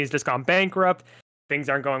 Company's just gone bankrupt. Things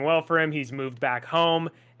aren't going well for him. He's moved back home.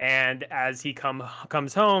 And as he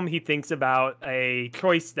comes home, he thinks about a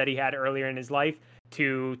choice that he had earlier in his life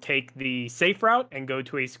to take the safe route and go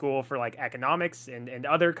to a school for like economics and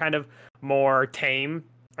other kind of more tame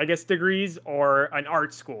I guess, degrees, or an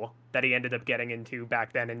art school that he ended up getting into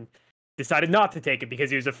back then, and decided not to take it because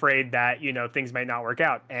he was afraid that things might not work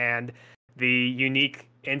out. And the unique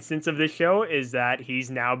instance of this show is that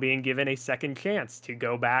he's now being given a second chance to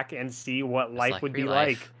go back and see what It's life like would real be life.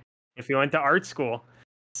 like if he went to art school.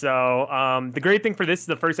 So the great thing for this is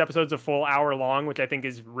the first episode's a full hour long, which I think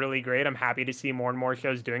is really great. I'm happy to see more and more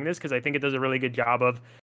shows doing this because I think it does a really good job of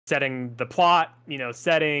setting the plot,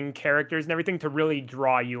 setting characters and everything to really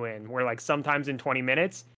draw you in. Where like sometimes in 20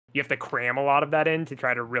 minutes you have to cram a lot of that in to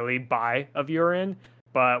try to really buy a viewer in.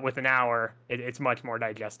 But with an hour, it's much more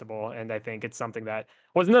digestible, and I think it's something that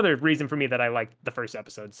was another reason for me that I liked the first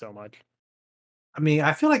episode so much. I mean,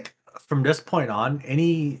 I feel like from this point on,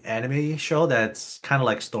 any anime show that's kind of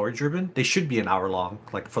like story driven, they should be an hour long,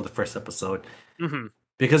 like for the first episode, Hmm.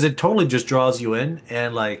 because it totally just draws you in,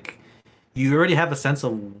 and like you already have a sense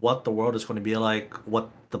of what the world is going to be like, what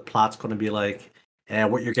the plot's going to be like,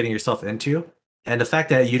 and what you're getting yourself into. And the fact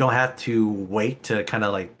that you don't have to wait to kind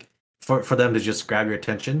of like for them to just grab your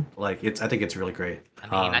attention, like I think it's really great. I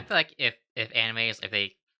mean, I feel like if animes,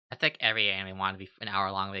 I think every anime wanted to be an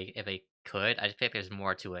hour long. If they could, I just feel like there's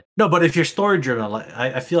more to it. No, but if you're story driven, like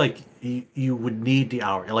I feel like you would need the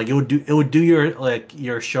hour. Like it would do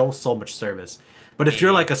your show so much service. But if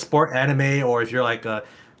you're Maybe. like a sport anime, or if you're like a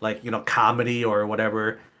comedy or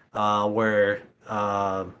whatever, where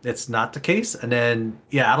it's not the case, and then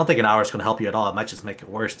yeah, I don't think an hour is gonna help you at all. It might just make it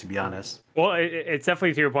worse, to be honest. Well, it's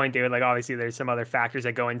definitely to your point, David. Like, obviously, there's some other factors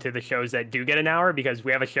that go into the shows that do get an hour because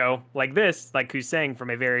we have a show like this, like who's saying, from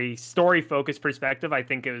a very story focused perspective, I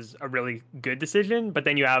think it was a really good decision. But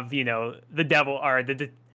then you have, the devil or the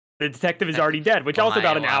detective is already dead, which also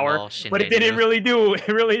got an hour, but it didn't really do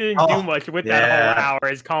do much with that whole hour,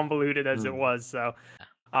 as convoluted as it was. So,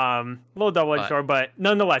 a little double-edged sword, but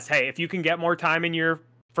nonetheless, hey, if you can get more time in your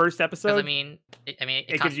first episode, I mean,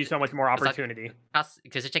 it gives you so much more opportunity.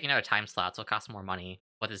 Because you're taking out a time slot, so it costs more money.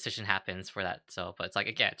 What decision happens for that? So, but it's like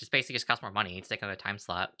again, just basically just costs more money to take another time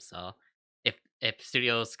slot. So, if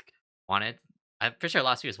studios wanted, I'm pretty sure a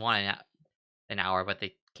lot of studios wanted an hour, but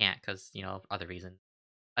they can't because other reasons.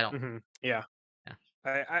 I don't. Yeah.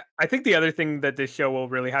 Yeah. I think the other thing that this show will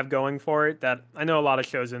really have going for it, that I know a lot of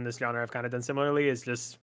shows in this genre have kind of done similarly, is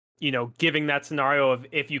just giving that scenario of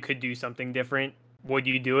if you could do something different, would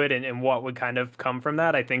you do it, and what would kind of come from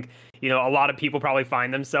that. I think a lot of people probably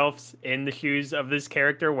find themselves in the shoes of this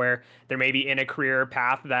character where they're maybe in a career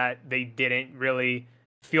path that they didn't really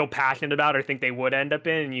feel passionate about or think they would end up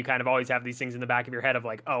in, and you kind of always have these things in the back of your head of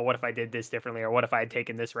like, oh, what if I did this differently, or what if I had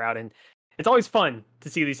taken this route. And it's always fun to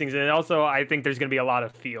see these things. And also, I think there's going to be a lot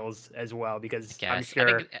of feels as well, because I'm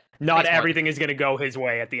sure not everything is going to go his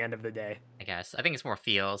way at the end of the day. I guess. I think it's more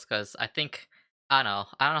feels, because I think, I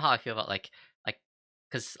don't know how I feel about like,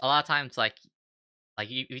 because a lot of times, like if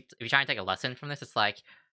you try and take a lesson from this, it's like,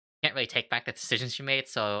 you can't really take back the decisions you made.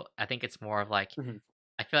 So I think it's more of like,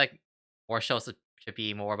 I feel like more shows should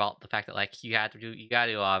be more about the fact that like you got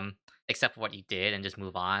to accept what you did and just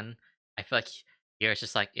move on. I feel like here it's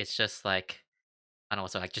just like I don't know,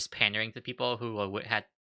 so like just pandering to people who had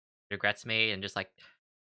regrets made, and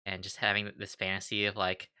just having this fantasy of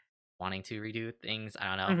like wanting to redo things.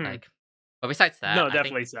 I don't know, like. But besides that, No, I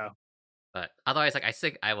definitely think, so. But otherwise, like I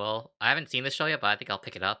think I will. I haven't seen this show yet, but I think I'll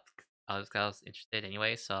pick it up. I was interested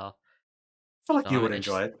anyway, so I feel like so you I'm would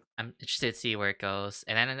enjoy it. I'm interested to see where it goes.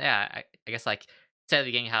 And then yeah, I guess like instead of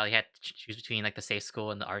the beginning how he had to choose between like the safe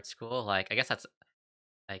school and the art school, like I guess that's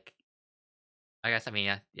like I mean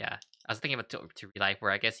yeah. I was thinking about to real life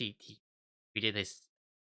where I guess he redid his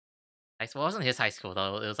high school. It wasn't his high school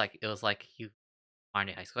though. It was like he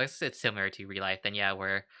Marnie High School. I guess it's similar to real life. Then yeah,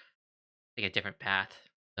 we're taking a different path.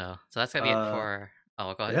 So that's gonna be it for.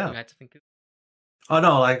 Oh, go ahead. Yeah. You had something too. Oh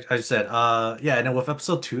no, like I said, yeah, and then with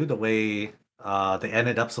episode 2, the way they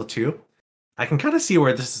ended episode 2, I can kind of see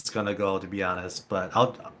where this is gonna go, to be honest. But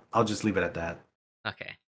I'll just leave it at that.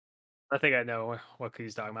 Okay. I think I know what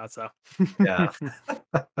he's talking about, so Yeah.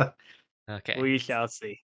 Okay. we shall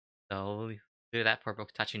see. So we'll do that for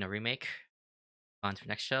Bokutachi no Remake. On to the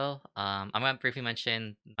next show. I'm gonna briefly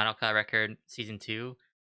mention Madoka Record Season 2,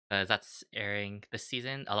 because that's airing this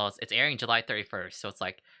season. Although it's airing July 31st, so it's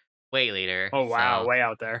like way later. Oh wow, So, way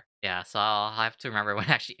out there. yeah, so I'll have to remember when it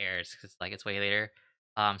actually airs, because like it's way later.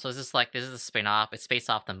 So this is a spin-off. It's based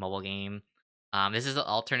off the mobile game. This is an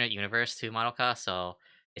alternate universe to Madoka, so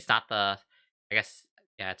it's not I guess,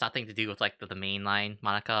 yeah, it's nothing to do with like the mainline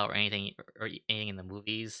Madoka or anything anything in the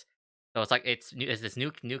movies. So it's like it's this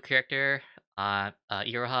new character,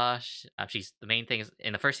 Iroha. She's the main thing is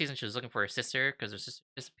in the first season she was looking for her sister because her sister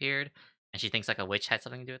disappeared, and she thinks like a witch had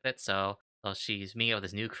something to do with it. So she's meeting with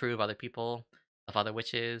this new crew of other people. of other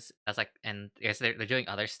witches. That's like, and I guess they're doing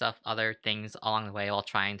other stuff, other things along the way while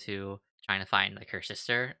trying to find like her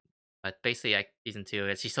sister. But basically, like season 2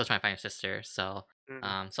 is she's still trying to find her sister. So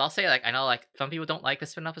so I'll say like I know like some people don't like the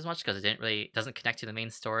spin-off as much because doesn't connect to the main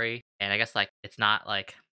story, and I guess like it's not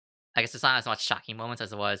like I guess it's not as much shocking moments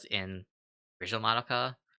as it was in original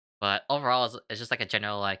Madoka, but overall it's just like a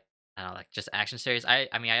general like I don't know like just action series. I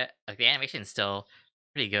mean I like the animation is still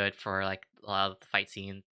pretty good for like a lot of the fight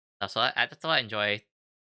scenes stuff. So that's what I enjoy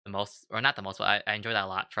the most, or not the most, but I enjoy that a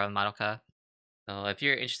lot from Madoka. So if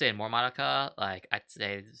you're interested in more Madoka, like I'd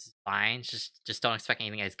say this is fine. Just don't expect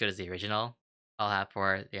anything as good as the original. I'll have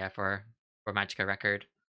for Magica Record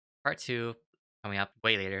Part 2 coming up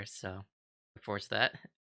way later. So look forward to that. If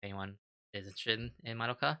anyone is interested in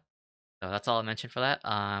Madoka. So that's all I mentioned for that.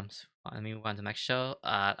 So let me move on to the next show.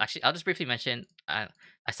 Actually, I'll just briefly mention. I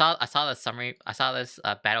saw the summary. I saw this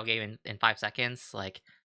battle game in 5 seconds. Like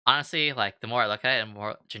honestly, like the more I look at it, the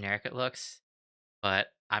more generic it looks. But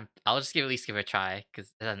I'll just at least give it a try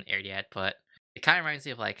because it hasn't aired yet. But it kind of reminds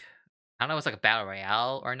me of like I don't know if it's like a battle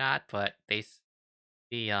royale or not, but basically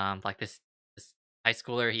like this high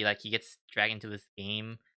schooler he gets dragged into this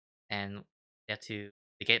game and you have to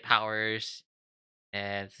get powers,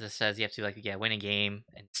 and it just says you have to like win a game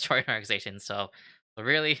and destroy an organization. So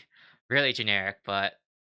really really generic. But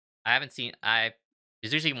I haven't seen I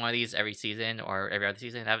there's usually one of these every season or every other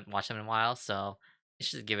season. I haven't watched them in a while, so I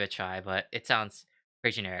should give it a try. But it sounds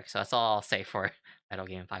pretty generic, so that's all I'll say for Battle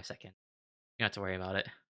Game in 5 seconds. You don't have to worry about it.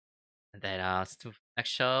 And then let's do next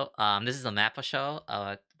show. This is a Mappa show.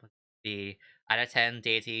 The Idaten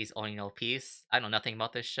Deities Only No Peace. I know nothing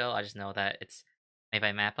about this show. I just know that it's made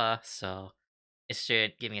by Mappa, so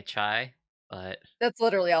interested giving it a try. But That's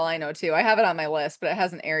literally all I know too. I have it on my list, but it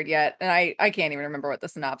hasn't aired yet, and I can't even remember what the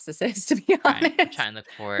synopsis is, to be honest. I'm trying to look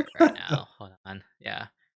for it right now. Hold on. Yeah.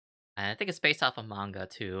 And I think it's based off of manga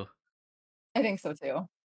too. I think so too.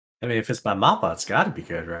 I mean, if it's by Mappa, it's got to be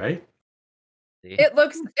good, right? See? It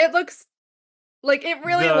looks like it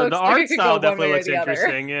really the looks like art it could style go one way definitely or looks the other.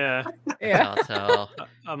 interesting. Yeah, Yeah. So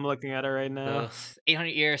I'm looking at it right now. 800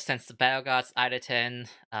 years since the battle gods Idaten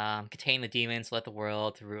contained the demons who led the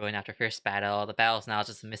world to ruin after fierce battle. The battle is now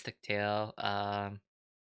just a mystic tale.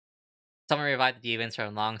 Someone revived the demons from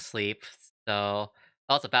a long sleep. So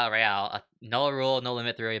that was a battle royale. No rule, no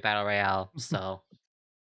limit through a battle royale. So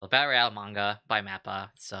a battle royale manga by Mappa.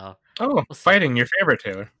 So Oh, we'll see. fighting your favorite,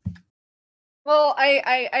 Taylor. Well,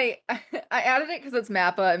 I added it because it's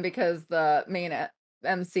Mappa and because the main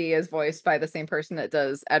MC is voiced by the same person that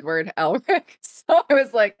does Edward Elric. So I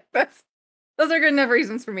was like, those are good enough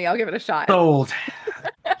reasons for me. I'll give it a shot. Sold.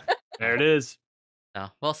 There it is. So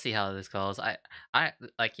we'll see how this goes. I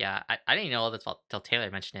didn't know this till Taylor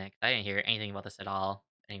mentioned it. I didn't hear anything about this at all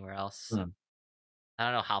anywhere else. Hmm. I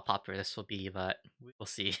don't know how popular this will be, but we'll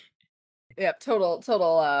see. Yep,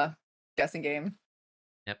 total guessing game.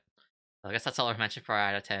 Yep. So I guess that's all I mentioned for our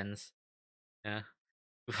out of tens. Yeah.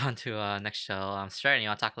 Move on to next show. Stratton, you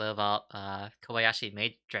want to talk a little about Kobayashi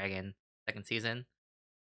Maid Dragon second season?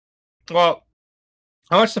 Well,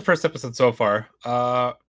 I watched the first episode so far.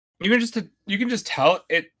 You can just tell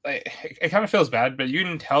it. It kind of feels bad, but you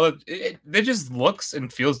can tell it just looks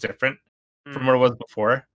and feels different from what it was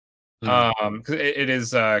before. Because it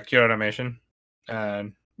is Kyoto Animation,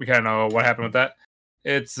 and we kind of know what happened with that.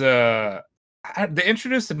 It's they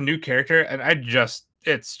introduced a new character, and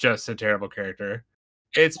it's just a terrible character.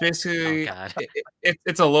 It's basically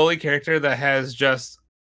it's a lowly character that has just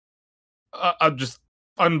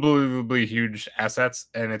unbelievably huge assets,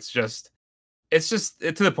 and it's to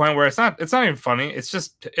the point where it's not even funny. It's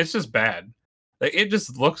just bad. Like it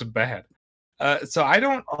just looks bad. So I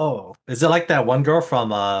don't. Oh, is it like that one girl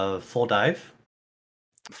from Full Dive?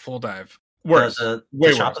 Full Dive. Worse. The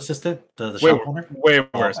way shop worse. assistant? The shop owner? Way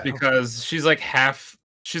worse Oh, because she's like half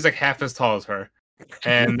as tall as her,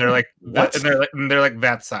 and they're like What? they're like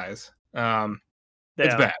that size. It's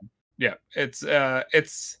Damn. bad. Yeah, it's so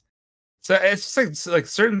it's just like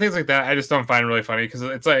certain things like that I just don't find really funny because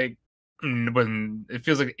it's like when it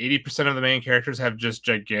feels like 80% of the main characters have just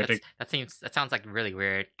gigantic. That sounds like really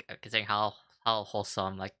weird considering how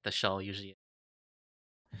wholesome like the show usually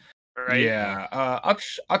is. Right? Yeah,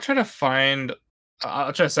 I'll try to find.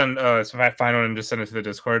 I'll try to send. If I find one and just send it to the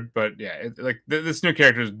Discord. But yeah, this new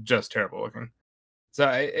character is just terrible looking. So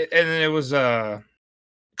and then it was God,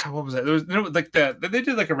 what was that? There was like they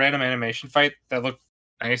did like a random animation fight that looked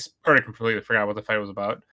nice. Or I completely forgot what the fight was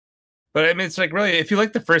about. But I mean, it's like really, if you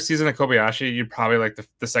like the first season of Kobayashi, you'd probably like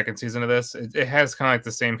the second season of this. It has kind of like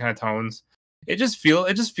the same kind of tones. It just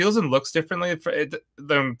feels and looks differently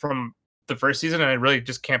than from the first season, and I really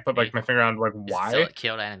just can't put like my finger on like why. Is it still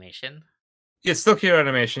Kyoto Animation? It's still Kyoto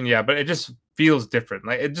Animation, yeah, but it just feels different.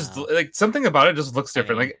 Like it just like something about it just looks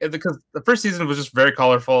different. mean- Because the first season was just very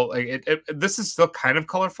colorful. Like this is still kind of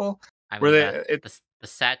colorful. I Where mean, they the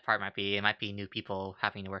sad part might be it might be new people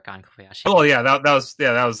having to work on Kobayashi. Oh yeah, that was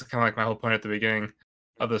kind of like my whole point at the beginning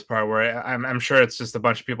of this part, where I'm sure it's just a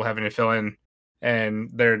bunch of people having to fill in, and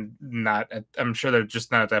they're not. I'm sure they're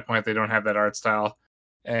just not at that point. They don't have that art style,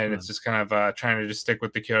 and it's just kind of trying to just stick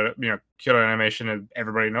with the Kyoto Animation, and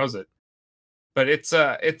everybody knows it. But it's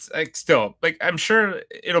like still like I'm sure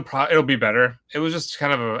it'll be better. It was just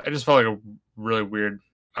kind of I just felt like a really weird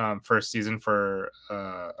first season for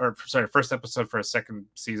first episode for a second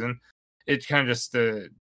season. It kind of just kind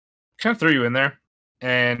of threw you in there.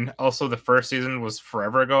 And also the first season was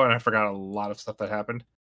forever ago, and I forgot a lot of stuff that happened.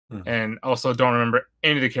 And also don't remember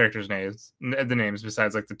any of the characters' names, the names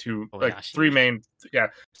besides like the two, like three main. Yeah,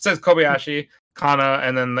 it says Kobayashi, Kana,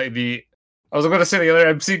 and then like I was going to say the other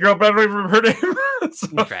MC girl, but I don't even remember her name. So,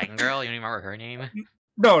 Dragon Girl, you don't even remember her name?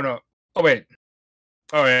 no. Oh wait.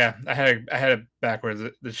 Oh yeah, I had it backwards.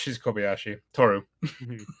 She's Kobayashi, Toru.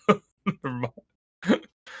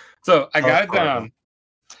 So I got it down,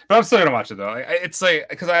 but I'm still gonna watch it though. It's like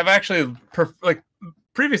because I've actually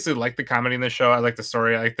previously liked the comedy in the show. I like the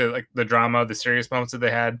story. I like the drama, the serious moments that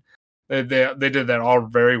they had. They did that all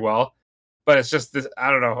very well. But it's just this.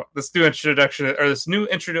 I don't know. This new introduction or this new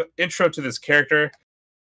intro to this character.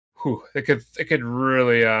 Whew, it could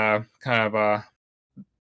really kind of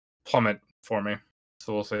plummet for me.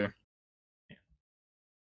 So we'll see.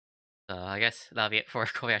 So I guess that'll be it for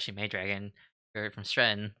Kobayashi Maid Dragon. Heard from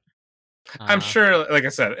Stren. I'm sure, like I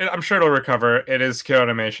said, I'm sure it'll recover. It is Kyoto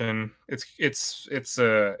Animation. It's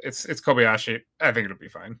Kobayashi. I think it'll be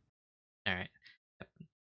fine. All right. Yep.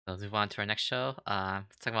 So let's move on to our next show.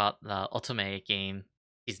 Let's talk about the Ultimate game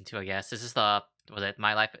season 2. I guess this is was it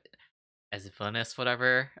My Life as a Villainess,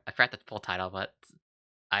 whatever. I forgot the full title, but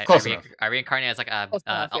I reincarnated as like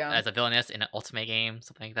as a villainess in an Ultimate game,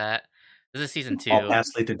 something like that. This is season 2. All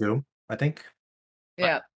paths lead to Doom, I think.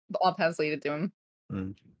 Yeah, all paths lead to Doom.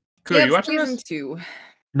 Cool, Yeah, you watching season this? 2.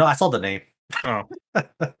 No, I saw the name. Oh.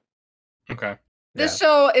 Okay. This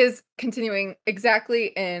show is continuing exactly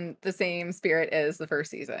in the same spirit as the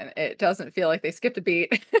first season. It doesn't feel like they skipped a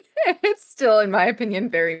beat. It's still, in my opinion,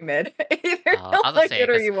 very mid. Either you'll like it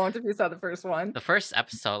or you won't if you saw the first one. The first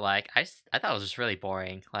episode, like I thought it was just really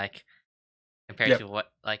boring, like compared to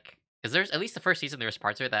what like because there's at least the first season there was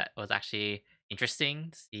parts of it that was actually interesting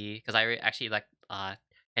to see because I actually like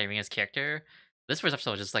Henry's character. This first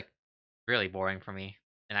episode was just like really boring for me,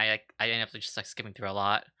 and I ended up just like skipping through a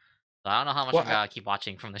lot. So I don't know how much I'm gonna keep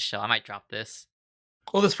watching from the show. I might drop this.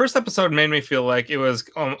 Well, this first episode made me feel like it was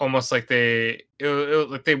almost like they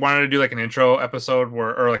wanted to do like an intro episode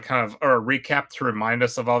or a recap to remind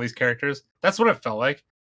us of all these characters. That's what it felt like.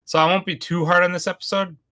 So I won't be too hard on this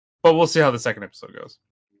episode, but we'll see how the second episode goes.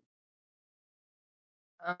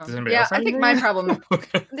 Yeah, I think my problem.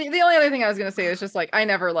 Okay. The only other thing I was gonna say is just like I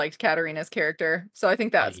never liked Katarina's character, so I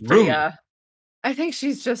think that's pretty. I think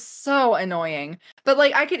she's just so annoying. But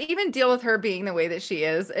like I could even deal with her being the way that she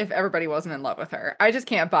is if everybody wasn't in love with her. I just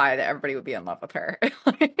can't buy that everybody would be in love with her.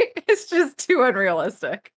 It's just too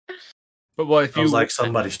unrealistic. But well, if you like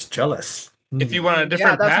somebody's jealous. If you want a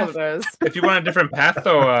different path, if you want a different path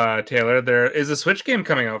though, Taylor, there is a Switch game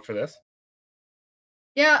coming out for this.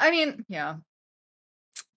 Yeah, I mean, yeah.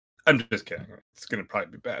 I'm just kidding. It's gonna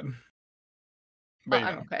probably be bad. But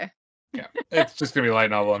I'm okay. Yeah, it's just gonna be a light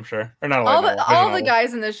novel, I'm sure, or not a light novel. All the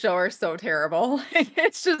guys in this show are so terrible.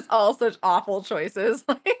 It's just all such awful choices.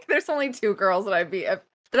 Like, there's only 2 girls that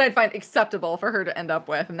I'd find acceptable for her to end up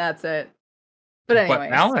with, and that's it. But anyway,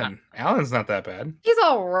 Alan's not that bad. He's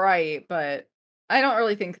all right, but I don't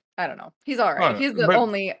really think. I don't know. He's all right. He's the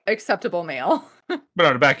only acceptable male. But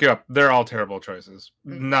no, to back you up, they're all terrible choices.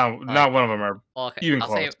 No, not one of them are even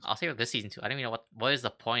close. I'll say with this season 2. I don't even know what is the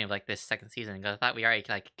point of like this second season because I thought we already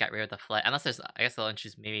like got rid of the flag. Unless there's, I guess they'll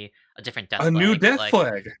introduce maybe a different death flag. New death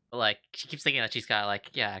flag. But like she keeps thinking that she's got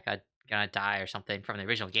like gonna die or something from the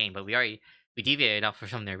original game. But we deviated enough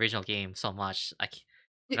from the original game so much. Like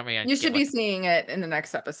you should be seeing it in the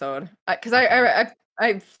next episode because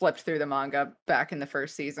I flipped through the manga back in the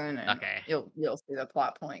first season, and you'll see the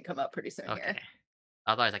plot point come up pretty soon here.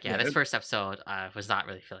 Otherwise, like this first episode, was not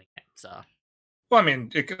really feeling it. So, well, I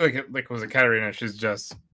mean, it was a Katarina. She's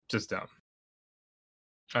just dumb.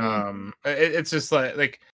 It's just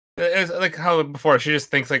it's like how before she just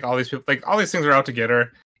thinks like all these people, like all these things are out to get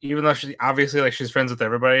her, even though she obviously like she's friends with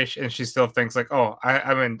everybody, and she still thinks like, oh,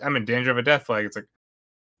 I'm in danger of a death flag. It's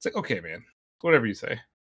like okay, man, whatever you say.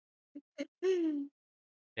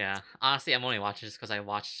 Yeah, honestly, I'm only watching just because I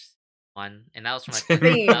watched one, and that was from like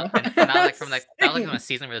Same. and that was like from like that was like from Same. a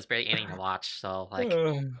season where it was barely anything to watch. So like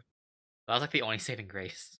Uh, that was like the only saving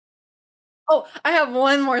grace. Oh, I have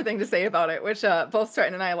one more thing to say about it, which both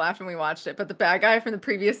Stratton and I laughed when we watched it. But the bad guy from the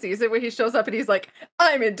previous season, when he shows up and he's like,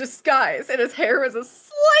 "I'm in disguise," and his hair was a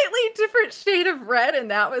slightly different shade of red,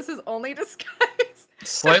 and that was his only disguise.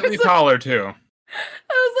 Slightly taller too. I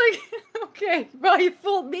was like, "Okay, well, you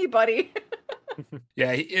fooled me, buddy."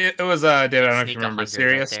 Yeah, it was David. I don't know if you Sneak remember 100 right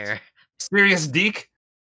Serious there. Serious Deke.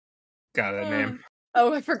 Got that name.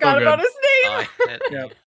 Oh, I forgot good. about his name. Oh,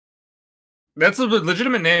 Yep. That's a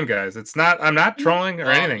legitimate name, guys. It's not. I'm not trolling or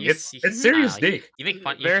Well, anything. you- It's you- Serious you- Deke. You make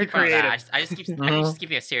fun. You Very keep fun of that. creative. I just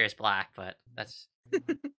give you a serious black, but that's There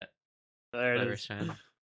it whatever. is. Man.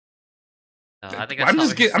 So I think that's I'm all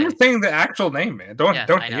just we can I'm say. just saying the actual name, man. Don't Yes,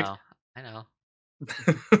 don't I hate. know. I know.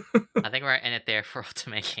 I think we're in it there for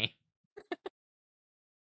Ultimate Game.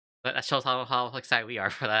 But that shows how excited we are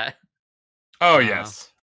for that. Oh Uh,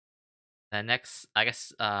 yes. The next, I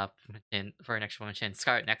guess, for our next mention,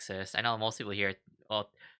 Scarlet Nexus. I know most people here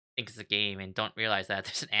think it's a game and don't realize that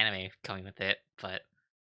there's an anime coming with it. But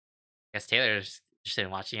I guess Taylor's interested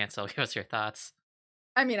in watching it, so give us your thoughts.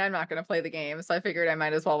 I mean, I'm not gonna play the game, so I figured I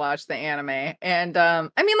might as well watch the anime. And I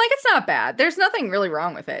mean, like, it's not bad. There's nothing really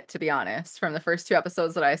wrong with it, to be honest. From the first 2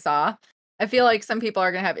 episodes that I saw, I feel like some people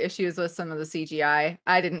are gonna have issues with some of the CGI.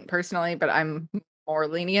 I didn't personally, but I'm more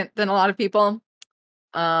lenient than a lot of people.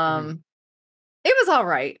 It was all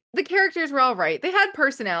right. The characters were all right. They had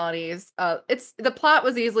personalities. The plot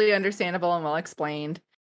was easily understandable and well explained.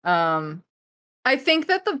 I think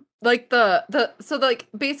that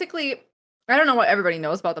basically, I don't know what everybody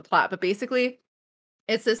knows about the plot, but basically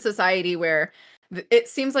it's this society where it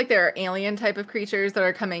seems like there are alien type of creatures that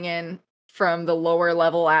are coming in from the lower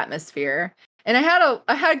level atmosphere. And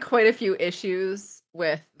I had quite a few issues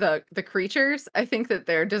with the creatures. I think that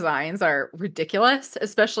their designs are ridiculous,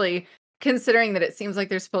 especially considering that it seems like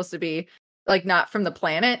they're supposed to be like not from the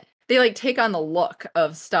planet. They like take on the look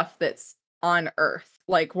of stuff that's on Earth.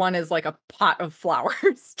 Like one is like a pot of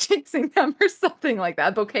flowers chasing them or something like that.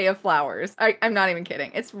 A bouquet of flowers. I'm not even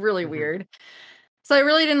kidding. It's really weird. So I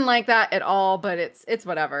really didn't like that at all, but it's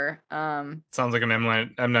whatever. Sounds like an M.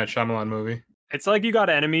 Night Shyamalan movie. It's like you got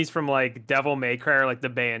enemies from like Devil May Cry or like the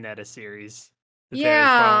Bayonetta series. that Taylor's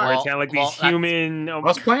Yeah. from, where it's kind of like Well, these that's- human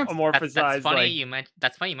Mouse plants? amorphized. That's funny like, you mentioned.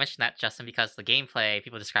 That's funny you mentioned that, Justin, because the gameplay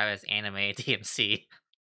people describe it as anime DMC.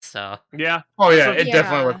 So yeah, Oh yeah, So- it Yeah.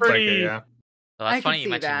 definitely looks like Pretty- it. Yeah. that's I could funny you see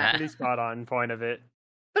mentioned that. pretty spot on point of it.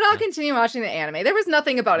 But I'll Yeah. continue watching the anime. There was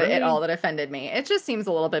nothing about it at Really? all that offended me. It just seems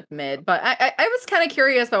a little bit mid. But I was kind of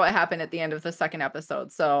curious about what happened at the end of the second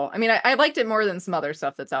episode. So I mean, I liked it more than some other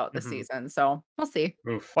stuff that's out this Mhm. season. So we'll see.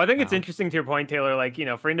 Oof. Well, I think it's Wow. interesting to your point, Taylor. Like, you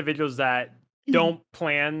know, for individuals that don't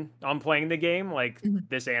plan on playing the game, like Mhm.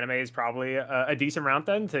 this anime is probably a decent route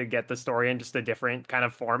then to get the story in just a different kind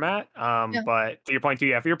of format. Yeah. But to your point too,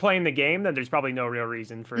 yeah, if you're playing the game, then there's probably no real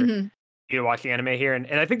reason for Mhm. you to watch the anime here. And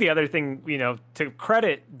I think the other thing, you know, to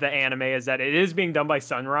credit the anime is that it is being done by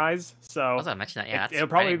Sunrise. I So was gonna mention that. Yeah, it'll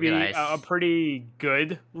probably be a pretty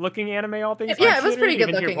good looking anime, all things Yeah, it was considered, pretty good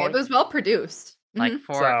even to your looking. It point. was well produced. like Mhm.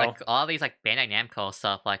 for So- like all these like Bandai Namco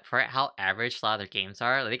stuff, like for how average a lot of their games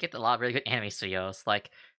are, they get a lot of really good anime studios. Like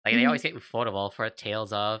they Mhm. always get Ufotable for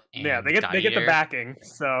Tales of. And Yeah, they get God the Eater. backing.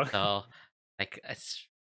 So So like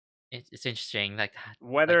it's interesting. Like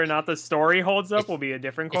whether or like, not the story holds up it's- will be a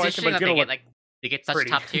different it's question. interesting But that it's gonna they look get like they get such pretty.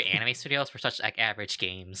 top tier anime studios for such like average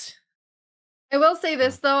games. I will say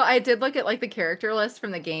this though, I did look at like the character list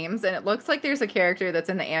from the games, and it looks like there's a character that's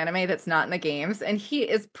in the anime that's not in the games, and he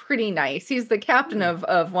is pretty nice. He's the captain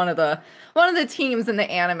of one of the teams in the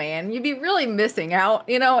anime, and you'd be really missing out,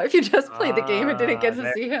 you know, if you just played the game and didn't get to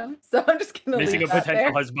there- see him. So I'm just gonna missing a leave that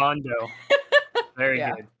potential there. husbando. Very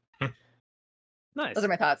Yeah. good. Nice. Those are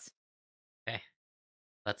my thoughts.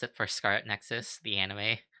 That's it for Scarlet Nexus, the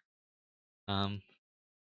anime. On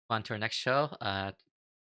to our next show. I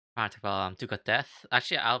want to talk about Duke of Death.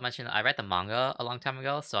 Actually, I'll mention I read the manga a long time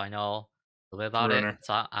ago, so I know a little bit about Runner. it.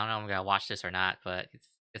 So I don't know if I'm gonna watch this or not, but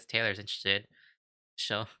it's Taylor's interested.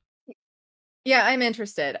 Show. Yeah, I'm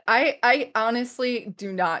interested. I honestly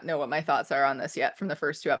do not know what my thoughts are on this yet from the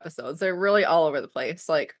first 2 episodes. They're really all over the place.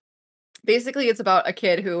 Like, basically, it's about a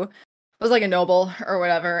kid who was like a noble or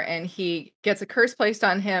whatever, and he gets a curse placed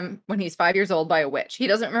on him when he's 5 years old by a witch. He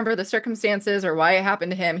doesn't remember the circumstances or why it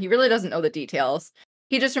happened to him. He really doesn't know the details.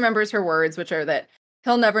 He just remembers her words, which are that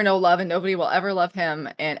he'll never know love and nobody will ever love him,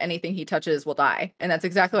 and anything he touches will die. And that's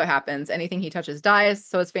exactly what happens. Anything he touches dies.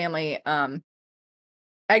 So his family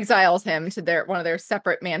exiles him to one of their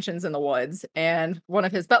separate mansions in the woods, and one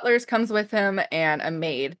of his butlers comes with him, and a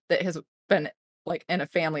maid that has been like in a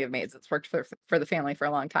family of maids that's worked for the family for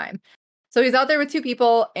a long time. So he's out there with two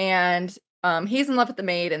people, and he's in love with the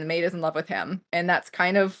maid, and the maid is in love with him, and that's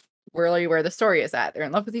kind of really where the story is at. They're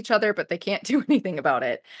in love with each other, but they can't do anything about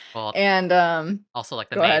it. Well, And also like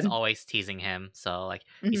the go maid's ahead. always teasing him, so like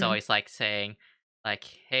he's Mhm. always like saying, like,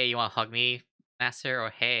 "Hey, you want to hug me, master?" Or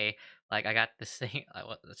 "Hey, like I got this thing."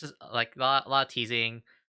 It's just like a lot of teasing,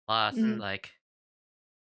 a lot of Mhm. like,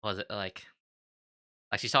 what was it like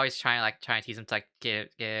she's always trying to tease him to like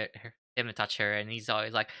him to touch her, and he's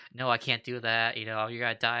always like, "No, I can't do that. You know, you're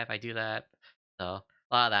gonna die if I do that." So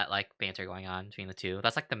a lot of that like banter going on between the two.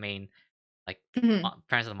 That's like the main like Mhm.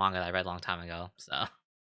 premise of the manga that I read a long time ago. So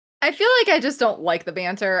I feel like I just don't like the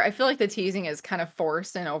banter. I feel like the teasing is kind of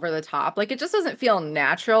forced and over the top. Like it just doesn't feel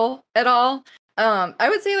natural at all. I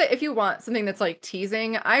would say that if you want something that's like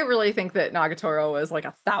teasing, I really think that Nagatoro was like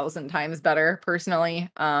 1,000 times better personally.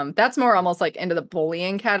 That's more almost like into the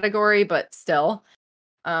bullying category, but still.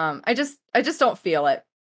 I just don't feel it.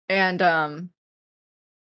 And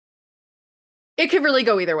it could really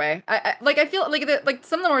go either way. I feel like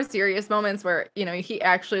some of the more serious moments where, you know, he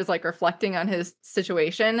actually is like reflecting on his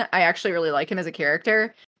situation. I actually really like him as a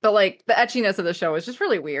character. But like the etchiness of the show is just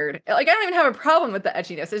really weird. Like I don't even have a problem with the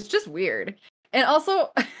etchiness. It's just weird. And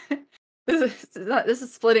also this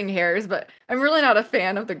is splitting hairs, but I'm really not a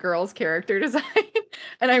fan of the girl's character design.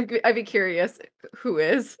 And I'd be curious who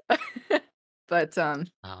is. But I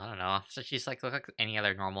don't know. So she's like look like any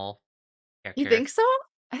other normal you character. think so?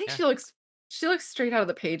 I think Yeah. she looks straight out of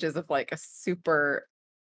the pages of like a super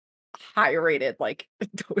high rated like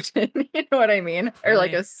doujin, you know what I mean? Or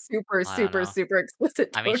like Really? a super, I don't super, know. super explicit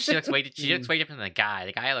I mean, doujin. she looks way different than the guy.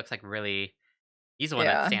 The guy looks like really. He's the one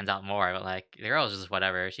that Yeah. stands out more. But like the girl is just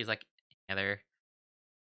whatever. She's like any other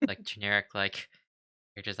like generic like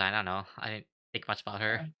character design. I don't know. I didn't think much about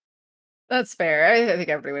her. Yeah. That's fair. I think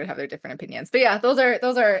everybody would have their different opinions. But yeah, those are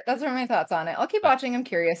my thoughts on it. I'll keep But watching. I'm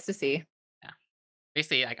curious to see. yeah,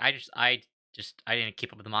 basically, like I didn't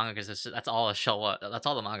keep up with the manga because that's all the show was. That's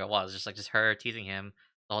all the manga was. Just her teasing him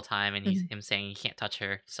the whole time, and Mhm. him saying he can't touch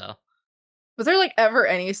her. So Was there like ever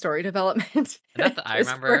any story development not that I as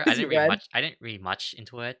far remember. as you read? I didn't read much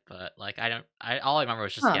into it, but like I don't. I all I remember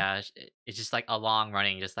was just Huh. yeah. It's just like a long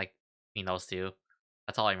running, just like between those two.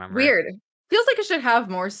 That's all I remember. Weird. Feels like it should have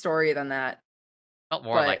more story than that. Felt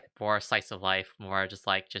more like But more slice of life, more just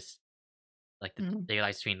like the mm, daily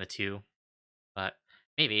life between the two. But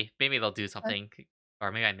maybe they'll do uh, something,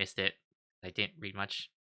 or maybe I missed it. I didn't read much.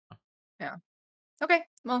 yeah. Okay.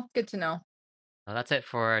 Well, good to know. Well, that's it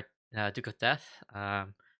for Duke of Death.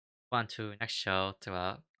 On to next show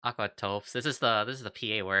to Aquatope. This is the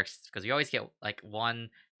PA works because we always get like one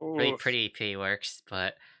really Oof. pretty PA works,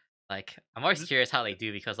 but like I'm always curious how they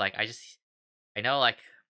do because like I know like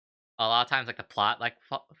a lot of times like the plot like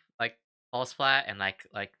falls flat and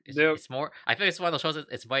Yep. it's more. I feel like it's one of those shows that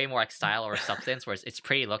it's way more like style or substance where it's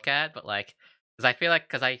pretty to look at, but like because I feel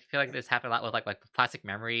like this happened a lot with like Plastic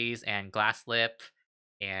Memories and Glass Lip,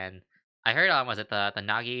 and I heard was it the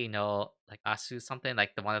Nagi no like Asu something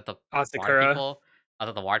like the one of the ward Asakura. people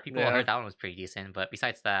other the ward people. I Yeah. heard that one was pretty decent, but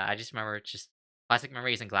besides that, I just remember just Plastic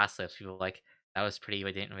Memories and Glass Lips. People like that was pretty.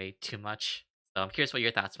 We didn't really too much. So I'm curious what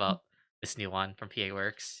your thoughts about this new one from PA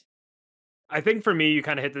Works. I think for me, you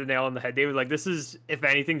kind of hit the nail on the head, David. Like, this is, if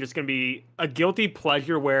anything, just going to be a guilty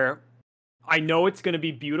pleasure where I know it's going to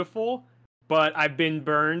be beautiful, but I've been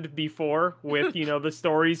burned before with, you know, the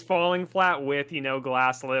stories falling flat with, you know,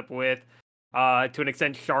 Glass Lip, with, to an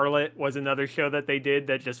extent, Charlotte was another show that they did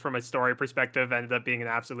that just from a story perspective ended up being an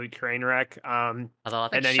absolute train wreck. Although I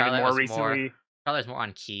think And then even more recently, Charlotte was more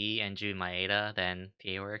on Key and Jun Maeda than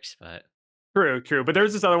PA Works, but true, true. But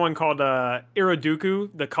there's this other one called Iraduku,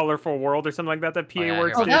 The Colorful World, or something like that, that oh PA yeah, I heard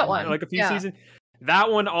Works Oh, about did that that one. one. like a few Yeah. seasons. That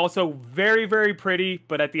one also very, very pretty,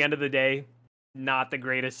 but at the end of the day, not the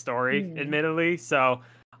greatest story, Mm. admittedly. So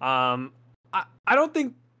I don't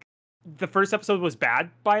think the first episode was bad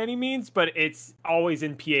by any means, but it's always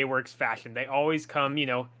in PA Works fashion. They always come, you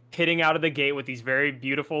know, hitting out of the gate with these very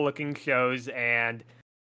beautiful looking shows, and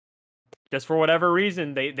just for whatever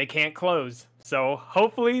reason, they can't close. So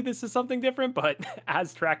hopefully this is something different, but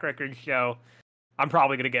as track records show, I'm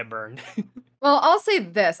probably gonna get burned. Well, I'll say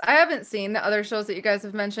this. I haven't seen the other shows that you guys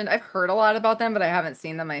have mentioned. I've heard a lot about them, but I haven't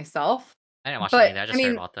seen them myself. I didn't watch them But either. I I just heard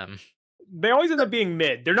mean, about them. They always end up being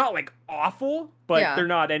mid. They're not like awful, but yeah. they're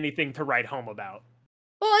not anything to write home about.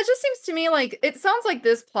 Well, it just seems to me like it sounds like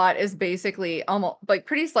this plot is basically almost like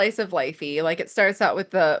pretty slice of lifey. Like it starts out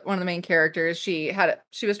with the one of the main characters. She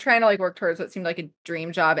was trying to like work towards what seemed like a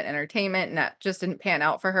dream job in entertainment, and that just didn't pan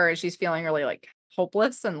out for her. And she's feeling really like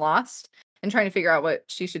hopeless and lost and trying to figure out what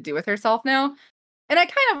she should do with herself now. And I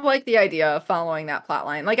kind of like the idea of following that plot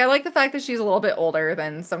line. Like, I like the fact that she's a little bit older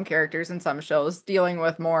than some characters in some shows, dealing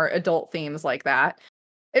with more adult themes like that.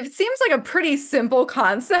 It seems like a pretty simple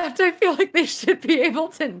concept. I feel like they should be able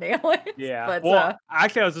to nail it. Yeah. But Well,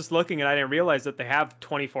 actually, I was just looking and I didn't realize that they have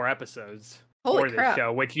 24 episodes Holy for this crap.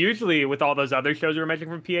 show, which usually with all those other shows we were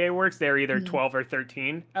mentioning from PA Works, they're either 12 or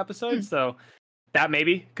 13 episodes. So that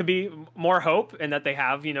maybe could be more hope, and that they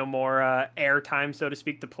have, more air time, so to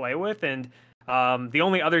speak, to play with. And the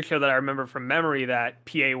only other show that I remember from memory that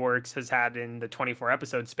PA Works has had in the 24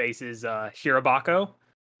 episode space is Shirobako,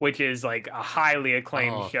 which is like a highly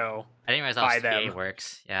acclaimed show. I didn't realize by that was them. PA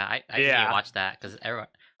Works. Yeah, I didn't watch that because everyone.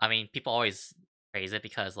 I mean, people always praise it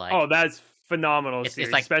because like. Oh, that's phenomenal It's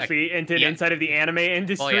series, like especially inside of the anime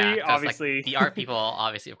industry. Well, yeah, 'cause, obviously, like, the art people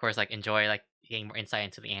obviously, of course, like enjoy like getting more insight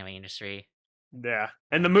into the anime industry. yeah,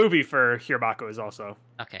 and the movie for Shirobako is also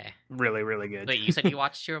Okay. really, really good. Wait, you said you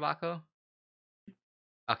watched Shirobako?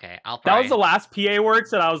 Okay, I'll That probably. was the last PA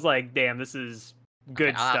Works that I was like, damn, this is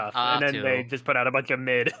good I'll stuff. have And then they to just put out a bunch of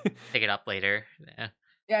mid. pick it up later. Yeah.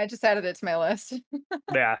 yeah, I just added it to my list.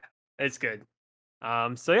 Yeah, it's good.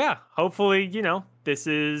 So yeah, hopefully, this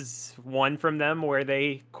is one from them where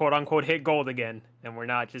they quote unquote hit gold again, and we're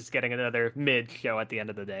not just getting another mid show at the end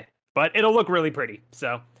of the day. But it'll look really pretty.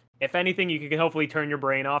 So if anything, you can hopefully turn your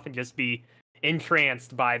brain off and just be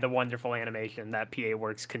entranced by the wonderful animation that PA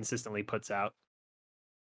Works consistently puts out.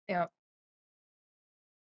 Yeah.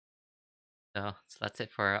 So that's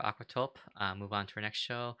it for Aquatope. Move on to our next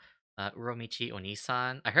show,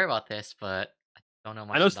 Uramichi-Oniisan. I heard about this, but I don't know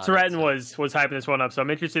much. I know about Stratton it, so. was hyping this one up, so I'm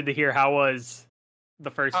interested to hear how was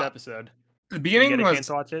the first episode. The beginning Did you get a was. chance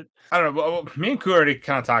to watch it? I don't know. Well, me and Ku already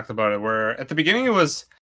kind of talked about it. Where at the beginning it was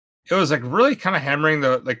like really kind of hammering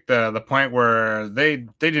the point where they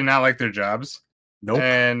did not like their jobs. Nope.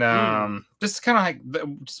 And just kind of like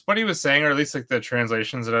just what he was saying, or at least like the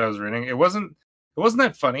translations that I was reading, it wasn't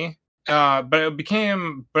that funny. But it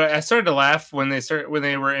became. But I started to laugh when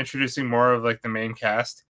they were introducing more of like the main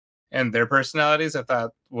cast and their personalities. I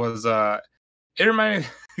thought was it kind of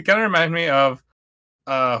reminded me of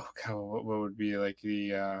God, what would be like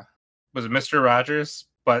the was it Mr. Rogers,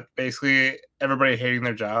 but basically everybody hating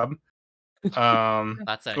their job.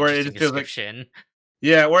 That's an where it interesting just feels like, description.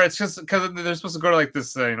 yeah, where it's just because they're supposed to go to like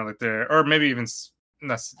this, like their, or maybe even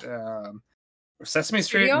Sesame Street,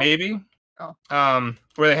 Studio? maybe. Oh.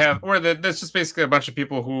 There's just basically a bunch of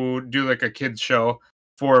people who do like a kids show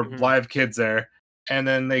for live kids there, and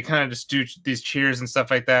then they kind of just do these cheers and stuff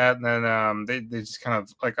like that, and then they just kind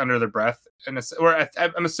of like under their breath, and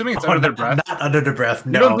I'm assuming it's under their breath. Not under their breath.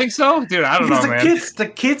 No. You don't think so, dude? I don't know, man. The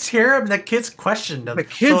kids hear them. The kids question them. The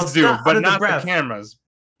kids do, but under not the breath. the cameras.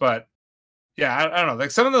 But yeah, I don't know. Like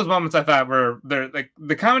some of those moments, I thought were they're like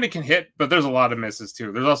the comedy can hit, but there's a lot of misses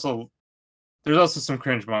too. There's also some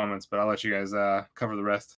cringe moments, but I'll let you guys cover the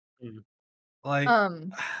rest. Like, I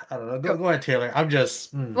don't know. Go ahead, Taylor. I'm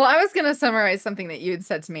just. Well, I was gonna summarize something that you'd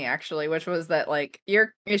said to me actually, which was that like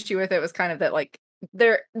your issue with it was kind of that like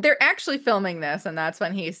they're actually filming this, and that's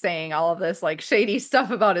when he's saying all of this like shady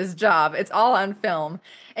stuff about his job. It's all on film,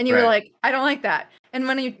 and you were like, I don't like that. And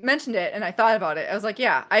when you mentioned it, and I thought about it, I was like,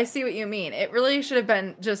 yeah, I see what you mean. It really should have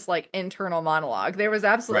been just like internal monologue. There was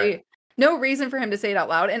absolutely no reason for him to say it out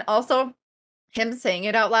loud, and also him saying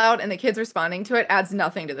it out loud and the kids responding to it adds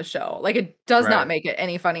nothing to the show. Like it does not make it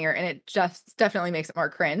any funnier, and it just definitely makes it more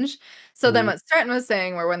cringe. So then what Stratton was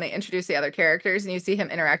saying, where when they introduce the other characters and you see him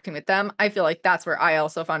interacting with them, I feel like that's where I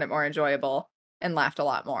also found it more enjoyable and laughed a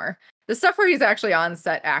lot more. The stuff where he's actually on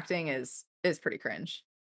set acting is pretty cringe.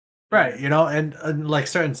 Right, and like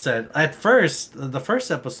Stratton said, at first, the first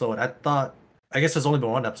episode, I guess there's only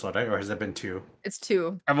been one episode, right? Or has there been two? It's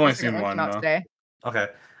two. I've only seen one though. Today. Okay.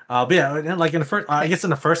 But yeah, like in the first, I guess in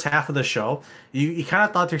the first half of the show, you kind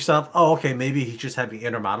of thought to yourself, oh, okay, maybe he's just having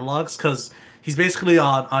inner monologues, because he's basically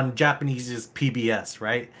on Japanese's PBS,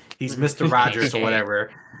 right? He's Mr. Rogers or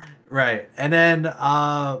whatever, right? And then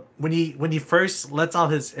when he first lets out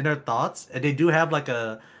his inner thoughts, and they do have like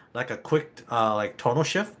a quick like tonal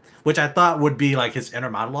shift, which I thought would be like his inner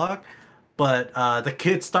monologue. But the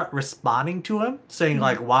kids start responding to him, saying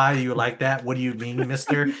like, "Why are you like that? What do you mean,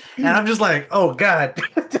 Mister?" And I'm just like, "Oh God,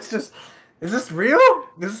 is this real?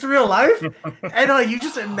 Is this real life?" And like, you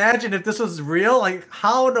just imagine if this was real, like,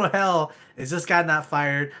 how in the hell is this guy not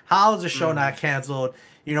fired? How is the show not canceled?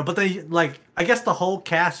 But then like, I guess the whole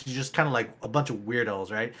cast is just kind of like a bunch of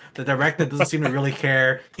weirdos, right? The director doesn't seem to really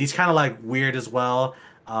care. He's kind of like weird as well.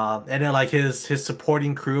 And then like his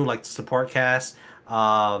supporting crew, like the support cast.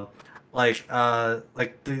 Like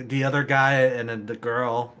the other guy and then the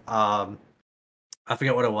girl, I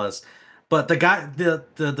forget what it was, But the guy,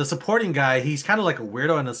 the supporting guy, he's kind of like a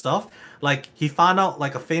weirdo and stuff. Like he found out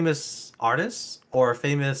like a famous artist or a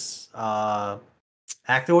famous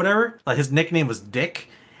actor, or whatever. Like his nickname was Dick,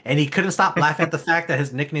 and he couldn't stop laughing at the fact that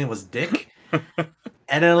his nickname was Dick.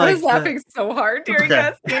 And then I like was laughing so hard during Okay.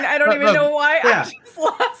 that scene. I don't even know why. Yeah. I just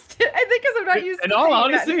lost it. I think because I'm not used In to all seeing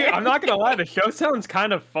honesty, that. I'm not gonna lie. The show sounds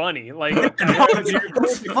kind of funny. Like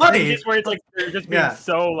it's funny. where it's like they're just being Yeah.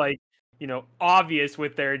 so like obvious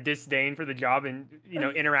with their disdain for the job and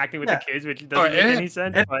interacting with Yeah. the kids, which doesn't make any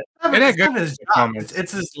sense. and- But It had It's good not his job. moments.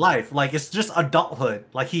 It's his life. Like it's just adulthood.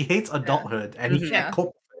 Like he hates adulthood, and he Mhm. can't Yeah.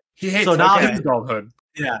 cope. He hates So now his he's- adulthood.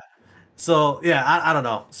 Yeah. So yeah, I don't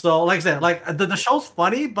know. So like I said, like the show's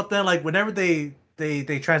funny, but then like whenever they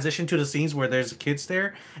transition to the scenes where there's kids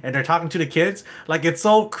there and they're talking to the kids, like it's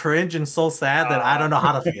so cringe and so sad that I don't know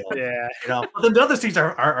how to feel. yeah, You know, but then the other scenes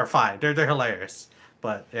are fine. They're hilarious.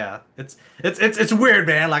 But yeah, it's weird,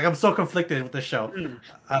 man. Like I'm so conflicted with the show. Mm.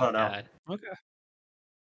 I don't know. God. okay.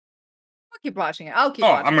 I'll keep watching it. I'll keep Oh,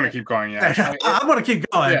 watching I'm gonna it. keep going. Yeah, I'm gonna keep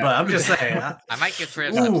going, Yeah. but I'm just saying. I might give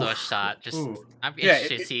first Ooh. episode a shot. Just Ooh. I'm Yeah,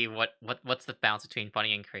 interested to see what's the balance between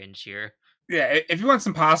funny and cringe here. yeah. If you want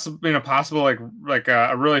some possible like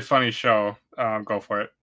a really funny show, go for it.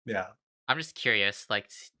 Yeah. I'm just curious, like,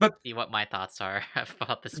 But- see what my thoughts are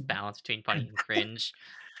about this balance between funny and cringe.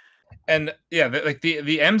 And yeah,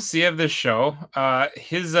 the MC of this show,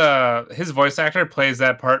 his voice actor plays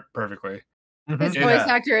that part perfectly. His Mhm. voice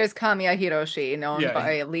actor is Kamiya Hiroshi, known Yeah,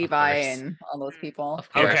 by Levi course. and all those people. Of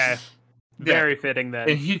course. Okay. Very fitting then.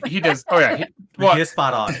 And he does. Oh yeah, well, He is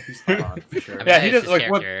spot on. He's spot on for sure. I mean, Yeah, that he is does, his like,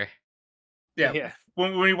 what- character. yeah.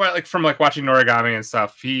 When we went from watching Noragami and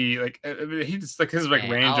stuff, he he just his Man,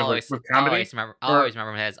 range I'll of always, with I'll comedy. always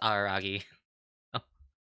remember him as Araragi.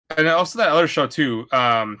 And also that other show too,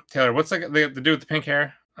 Taylor. What's like the dude with the pink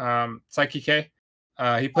hair? Psyche K.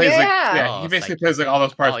 He plays Yeah. Oh, he basically Psyche plays like all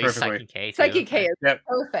those parts Oh, he's perfectly. Psyche K too. Psyche K is Yep.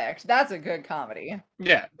 perfect. That's a good comedy.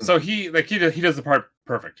 Yeah. So he does the part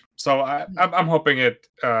perfect. So I'm hoping it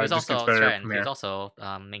He was just gets also better sorry, from he was here.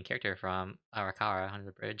 also main character from Arakawa Under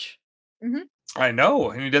the Bridge. I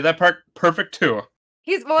know, and he did that part perfect too.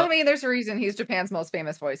 He's I mean, there's a reason he's Japan's most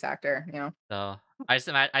famous voice actor. So I just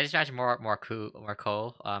imagine more Ko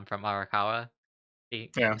from Arakawa being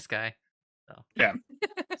Yeah. this guy.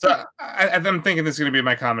 So I'm thinking this is going to be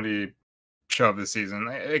my comedy show of the season.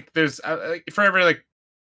 Like there's for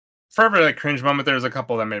every cringe moment, there's a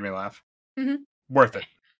couple that made me laugh. Mhm. Worth it.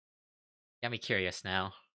 Got me curious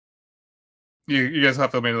now. You guys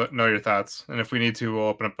have to let me know your thoughts, and if we need to, we'll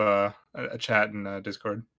open up a chat in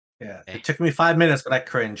Discord. Yeah. Okay. It took me 5 minutes, but I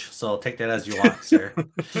cringe. So take that as you want, sir.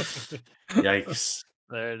 Yikes.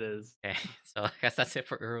 There it is. Okay, so I guess that's it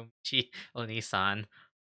for Uramichi-Oniisan,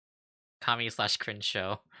 comedy/cringe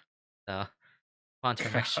show. So on to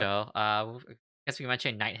our next show. I guess we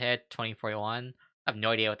mentioned Nighthead 2041. I have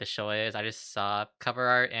no idea what the show is. I just saw cover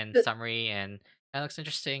art and The- summary, and that looks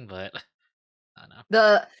interesting, but I don't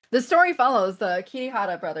know. The story follows the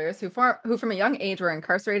Kirihara brothers, who from a young age were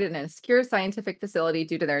incarcerated in a secure scientific facility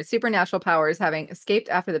due to their supernatural powers having escaped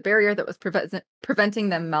after the barrier that was preventing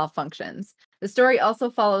them malfunctions. The story also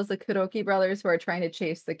follows the Kuroki brothers, who are trying to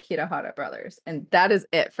chase the Kirihara brothers, and that is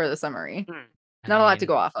it for the summary. I Not a lot to mean,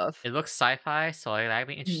 go off of. It looks sci-fi, so I'd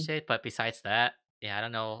be interested. But besides that, yeah, I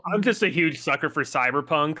don't know. I'm just a huge sucker for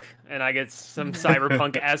cyberpunk, and I get some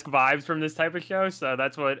cyberpunk-esque vibes from this type of show, so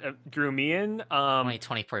that's what drew me in. Only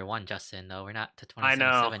 2041, Justin. Though we're not to I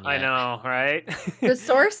know, 2077 I yet. know, right? The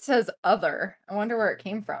source says other. I wonder where it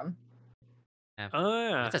came from. Oh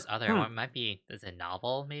yeah. What's this other one? Might be is it a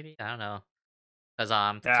novel? Maybe I don't know. Because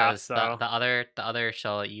Yeah, because so- the other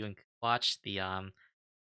show that you watched the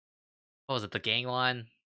what was it, the gang one?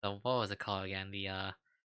 What was it called again? The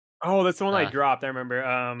Oh, that's the one I Uh, dropped. I remember.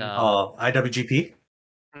 Oh, IWGP?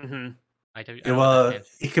 Mhm. I don't It know what that was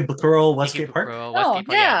is. Ikebukuro Westgate Park? Ikebukuro, Oh, Westgate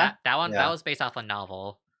Park. yeah. That one Yeah. that was based off a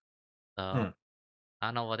novel. So I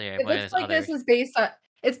don't know what It what looks is like other. this is based on.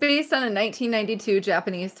 It's based on a 1992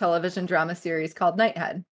 Japanese television drama series called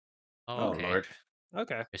Nighthead. Oh, okay. Lord.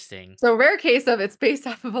 Okay. Interesting. So rare case of it's based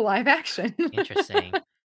off of a live action. Interesting.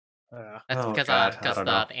 Yeah. That's Oh, because God, I because don't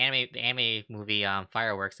know. the anime movie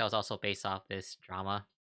Fireworks, that was also based off this drama.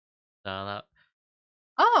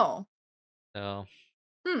 Oh, So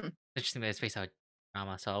Hmm. interesting that it's based on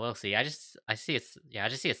drama. So we'll see. I just see it's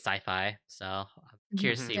sci-fi. So I'm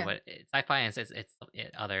curious to Mhm. see Yeah. what sci-fi and it's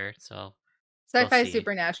other. So sci-fi see.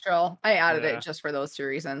 supernatural. I added Yeah. it just for those two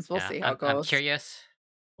reasons. We'll yeah, see how it I'm goes. curious.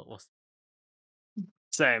 We'll see.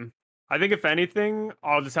 Same. I think if anything,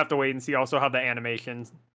 I'll just have to wait and see also how the animation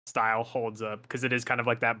style holds up because it is kind of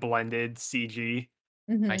like that blended CG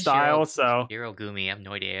Mhm. style. So Hirogumi, I have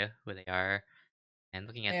no idea who they are. And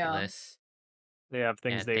looking at the Yeah. list, they have yeah,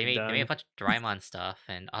 things they they've made a done. bunch of Doraemon stuff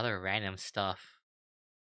and other random stuff.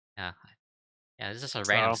 Yeah, yeah, this is just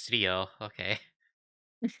a random So studio. Okay,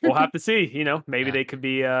 we'll have to see. Maybe Yeah. they could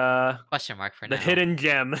be question mark for the now. hidden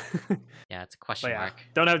gem. Yeah, it's a But question yeah, mark.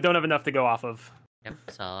 don't have enough to go off of. Yep.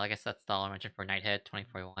 So I guess that's all I mentioned for Nighthead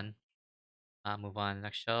 2041. Move on to the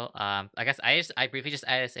next show. I briefly just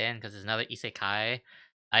added this in because there's another isekai.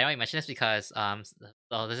 I only mention this because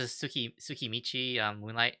so this is Tsukimichi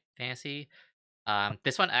Moonlight Fantasy.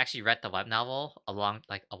 This one I actually read the web novel a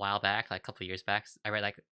while back, like a couple years back. I read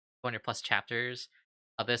like 200 plus chapters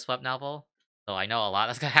of this web novel, so I know a lot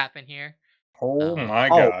that's gonna happen here. Oh So my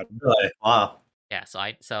Oh, god. really? Wow. yeah, so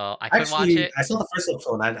I could watch Actually, it. I saw the first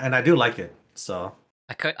episode and I do like it. So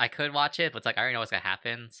I could watch it, but it's like I already know what's gonna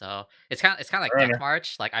happen. So it's kind of like Fair Death enough.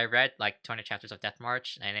 March. Like I read like 200 chapters of Death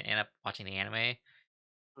March and I ended up watching the anime.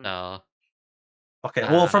 Mm. So okay,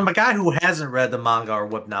 well, uh, from a guy who hasn't read the manga or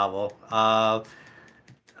web novel,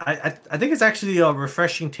 I think it's actually a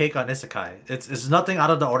refreshing take on isekai. It's nothing out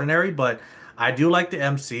of the ordinary, but I do like the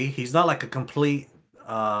MC. He's not like a complete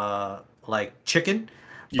like chicken,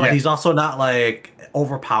 but Yeah. he's also not like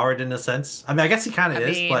overpowered in a sense. I mean, I guess he kind I of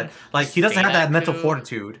is, mean, but like you he doesn't say have that mental Ku.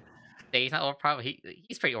 fortitude. He's not overpowered.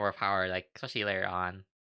 He's pretty overpowered, like especially later on.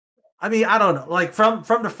 I mean, I don't know. Like from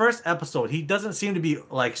the first episode, he doesn't seem to be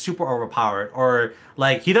like super overpowered, or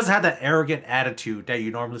like he doesn't have that arrogant attitude that you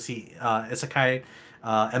normally see isekai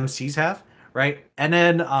MCs have, right? And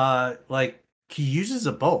then like he uses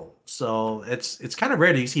a bow, so it's kind of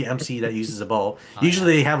rare that you see MC that uses a bow. Oh,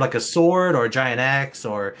 Usually yeah. they have like a sword or a giant axe,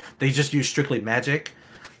 or they just use strictly magic.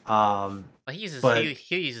 But But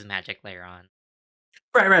he uses magic later on.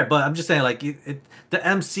 right. But I'm just saying, like the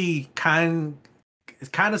MC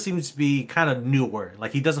it kind of seems to be kind of newer.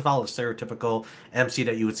 Like he doesn't follow the stereotypical MC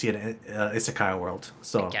that you would see in isekai world. I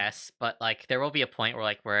So guess, but like there will be a point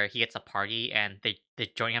where he gets a party and they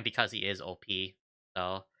join him because he is OP.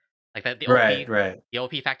 So like that right, the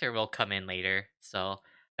OP factor will come in later. So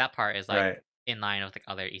that part is like right. in line with like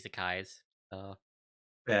other isekais. So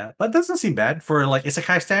Yeah, but it doesn't seem bad for like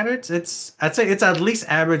isekai standards. I'd say it's at least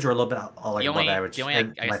average or a little bit like above the average. only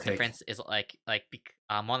In I my guess take. difference is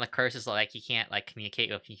one of the curses is like he can't like communicate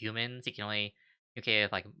with humans. He can only communicate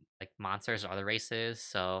with like monsters or other races.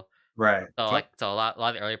 Right. So a lot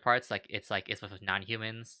of the earlier parts it's with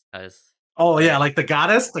non-humans because Oh yeah, like the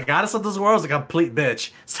goddess of this world is a complete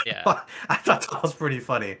bitch. So Yeah. I thought that was pretty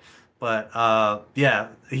funny. But yeah,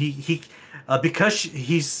 he because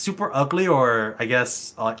he's super ugly or I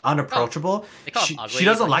guess unapproachable. they call him ugly. She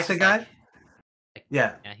doesn't but like he's the just, guy.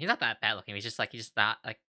 Yeah. yeah, he's not that bad looking. He's just not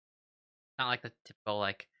like the typical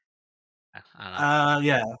like I don't know.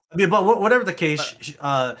 Yeah. I mean, but whatever the case,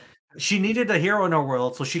 But- she needed a hero in her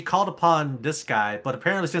world, so she called upon this guy. But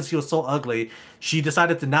apparently, since he was so ugly, she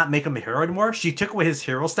decided to not make him a hero anymore. She took away his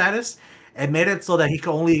hero status and made it so that he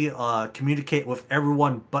could only communicate with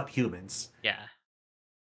everyone but humans. Yeah.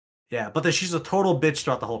 Yeah, but then she's a total bitch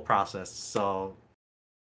throughout the whole process. So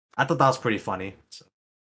I thought that was pretty funny.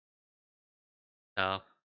 So.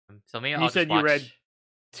 So maybe You I'll said just you watch. read I read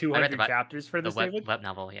 200 the chapters for the this, web, David? web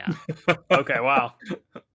novel. Yeah. Okay, wow.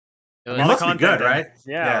 It It was, must be content good, then. right?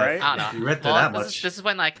 Yeah, right? I don't know. You read through Well, that this much. this is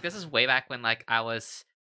when this is way back when like I was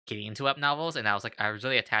getting into web novels and I was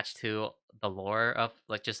really attached to the lore of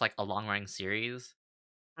like just like a long running series.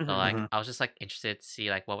 So Mhm. like Mhm. I was just like interested to see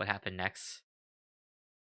like what would happen next.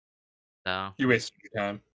 So You wasted your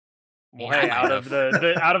time. Well, Yeah, I hey, might out of have.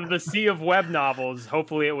 out of the sea of web novels,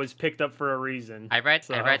 hopefully it was picked up for a reason. I read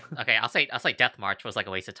So- okay, I'll say Death March was like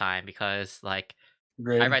a waste of time because like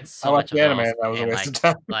Great. I read so watched much of the anime those and that was a and waste of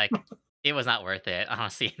time. like it was not worth it,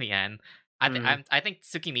 honestly, in the end. I think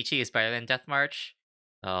Tsukimichi is better than Death March.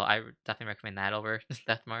 So I definitely recommend that over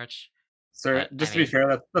Death March. Sir, But, just I to be mean- fair,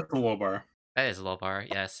 that's the low bar. That is a low bar,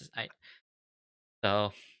 yes.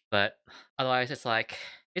 But otherwise it's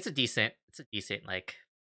a decent like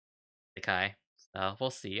Isekai. So we'll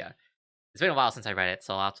see. It's been a while since I read it,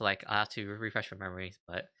 so I'll have to refresh my memories.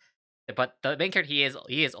 But the main character he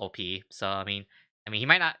is OP. So I mean he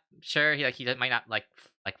might not might not like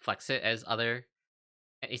flex it as other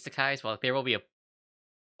isekais. Well, there will be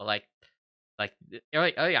but, like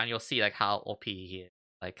early on you'll see like how OP he is.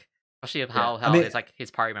 Like especially of how I mean,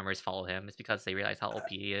 his party members follow him. It's because they realize how OP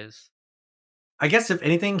he is. I guess if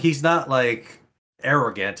anything, he's not like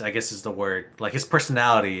arrogant. I guess is the word. Like his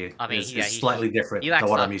personality I mean, is yeah, slightly different he lacks than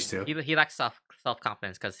what I'm used to. he lacks self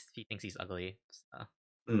confidence because he thinks he's ugly. So,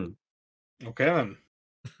 Mm. Okay then.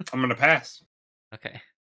 I'm gonna pass. okay.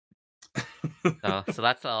 So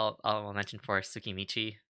that's all I'll mention for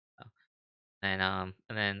Tsukimichi. And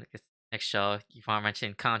then I guess next show you want to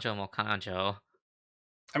mention Kanojo mo Kanojo.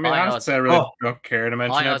 I mean, All I know honestly, I really Oh. don't care to All I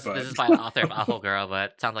mention know it, is but this is by the author of Aho Girl,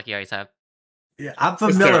 but it sounds like you always have. Yeah, I'm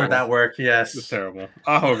familiar terrible. with that work. Yes. it's terrible.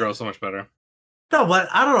 Aho Girl's so much better. No, but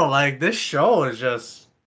I don't know. Like this show is just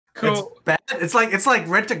Cool. It's bad. It's like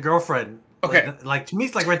Rent a Girlfriend. Okay. Like to me,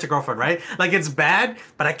 it's like Rent a Girlfriend, right? Like it's bad,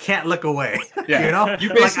 but I can't look away. Yeah. You know, You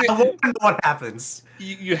like basically- I want to know what happens.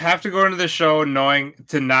 You have to go into the show knowing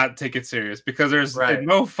to not take it serious because there's Right.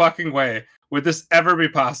 no fucking way would this ever be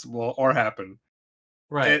possible or happen.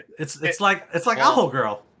 Right. It's like well, Aho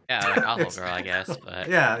Girl. Yeah, like Aho It's- Girl, I guess. But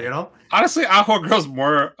Yeah, you know. Honestly, Aho Girl's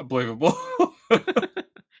more believable.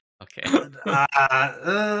 Okay.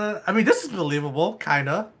 I mean, this is believable,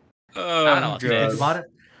 kinda. Oh, I don't know what to Think Yes. about it.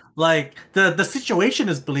 Like the situation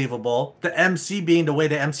is believable. The MC being the way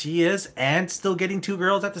the MC is, and still getting 2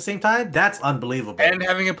 girls at the same time, that's unbelievable. And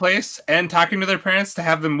having a place and talking to their parents to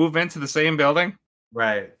have them move into the same building.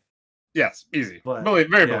 right. Yes, easy. But, Very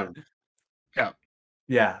yeah. believable.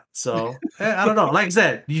 Yeah, so I don't know. Like I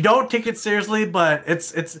said, you don't take it seriously, but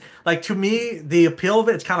it's like to me the appeal of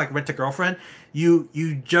it. It's kind of like Rent a Girlfriend. You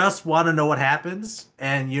just want to know what happens,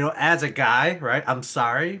 and you know, as a guy, right? I'm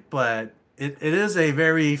sorry, but it is a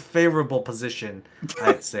very favorable position,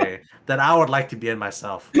 I'd say, that I would like to be in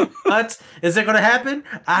myself. But is it going to happen?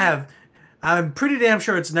 I'm pretty damn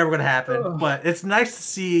sure it's never going to happen. But it's nice to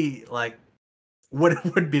see like what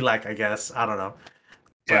it would be like. I guess I don't know.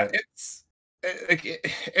 Yeah, But-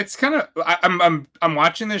 it's kind of I'm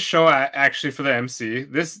watching this show actually for the MC.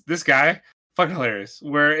 This guy fucking hilarious.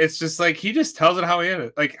 Where it's just like he just tells it how he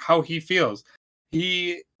is, like how he feels.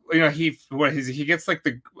 He gets like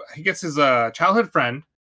he gets his childhood friend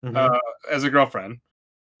Mhm. as a girlfriend,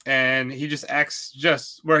 and he just acts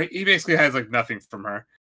just where he basically has like nothing from her,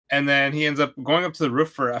 and then he ends up going up to the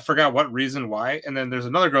roof for I forgot what reason why, and then there's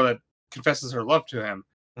another girl that confesses her love to him.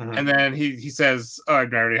 Mhm. And then he says, "Oh, I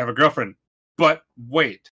already have a girlfriend." But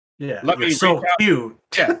wait, Yeah, Let you're me so reach out- cute.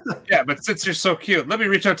 yeah, but since you're so cute, let me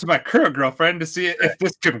reach out to my current girlfriend to see if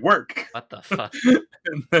this could work. What the fuck?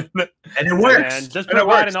 And then, And it works. And just And it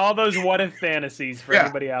providing works. all those what if fantasies for Yeah.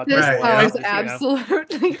 anybody out This there. Right, was yeah.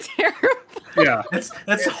 absolutely terrible. yeah,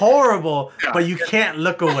 It's horrible, Yeah. but you can't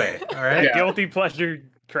look away. All right. Yeah. Guilty pleasure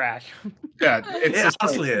trash. yeah, it's It just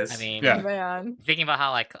honestly is. I mean, Yeah. Man. thinking about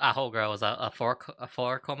how like Aho Girl was a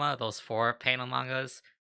four coma, those 4 panel mangas.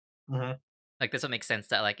 Mhm. Like this would make sense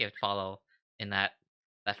that like it would follow in that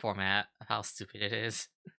format of how stupid it is.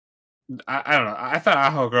 I don't know. I thought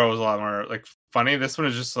Aho Girl was a lot more like funny. This one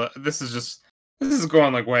is just this is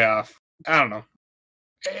going like way off. I don't know.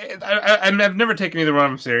 I've never taken either one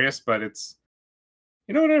of them serious, but it's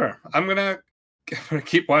whatever. I'm gonna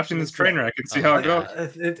keep watching this trainer. I can see how it goes.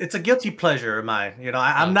 It's a guilty pleasure of mine. You know,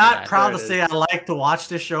 I'm Oh, not God. proud There to it say I like to watch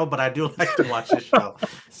this show, but I do like to watch this show.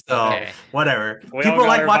 So Okay. whatever. We all People got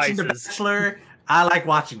like our watching vices. The Bachelor. I like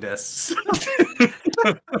watching this.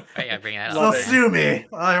 Right, yeah, bring that So Love up. it. sue me.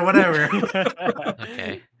 Whatever.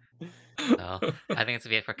 Okay. So I think it's gonna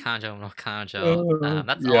be it for Kanjo no Kanjo.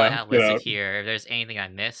 That's all I Yeah, have get listed out. here. If there's anything I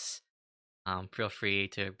miss, feel free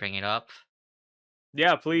to bring it up.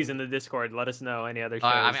 Yeah, please in the Discord, let us know any other shows.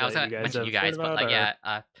 I mean, I was that gonna you guys mention you have guys, heard but about, like, or-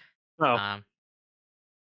 yeah, Oh,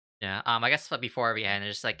 yeah. I guess before we end,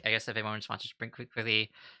 just like I guess if anyone just wants to bring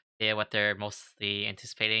quickly, yeah, what they're mostly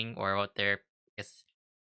anticipating or what their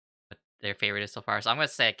what their favorite is so far. So I'm gonna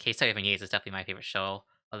say Case Study of Vanitas is definitely my favorite show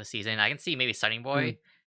of the season. I can see maybe Sonny Boy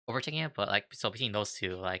overtaking it, but like so between those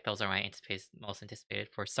two, like those are my most anticipated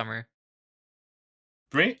for summer.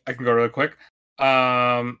 For me, I can go really quick.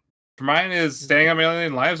 For mine is Staying on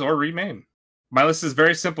Million Lives or Remake. My list is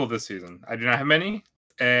very simple this season. I do not have many,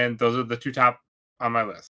 and those are the 2 top on my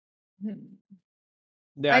list.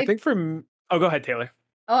 yeah. I I- think oh, go ahead, Taylor.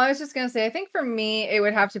 Oh, I was just gonna say, I think for me, it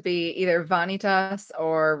would have to be either Vanitas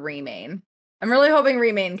or Remain. I'm really hoping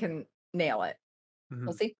Remain can nail it.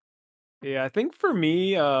 We'll see. Yeah, I think for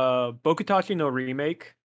me, Bokutachi no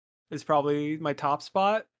Remake is probably my top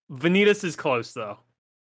spot. Vanitas is close though.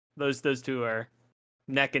 Those two are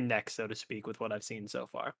neck and neck, so to speak, with what I've seen so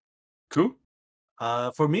far. Cool.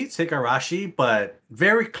 For me, it's Higurashi, but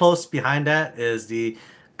very close behind that is the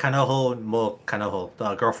Kanojo mo Kanojo,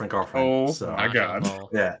 the girlfriend. Oh So, my God.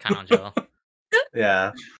 Yeah. Kanjo.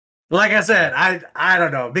 Yeah. Like I said, I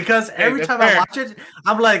don't know, because every that's time I fair. watch it,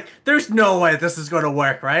 I'm like, there's no way this is going to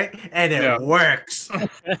work, right? And it Yeah. works.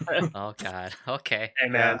 Oh god. Okay. Hey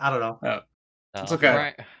Yeah, man, I don't know. So It's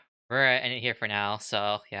okay. We're ending here for now.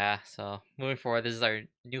 So yeah. So moving forward, this is our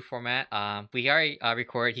new format. We already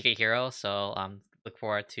recorded Hige Hero, so look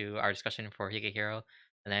forward to our discussion for Hige Hero,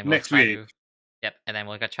 and then we'll Next try week. To, yep, and then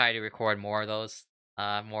we're gonna try to record more of those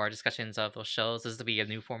more discussions of those shows. This will be a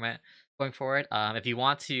new format going forward. If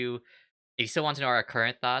you still want to know our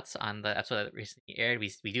current thoughts on the episode that recently aired,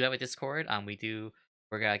 we do have a Discord.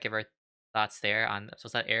 We're gonna give our thoughts there on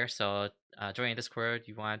episodes that air. So join the Discord. If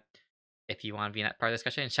you want to be in that part of the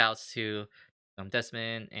discussion. Shouts to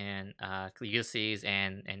Desmond and Ulysses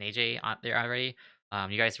and AJ on there already.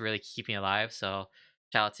 You guys really keep me alive. So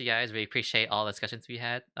shout out to you guys. We appreciate all the discussions we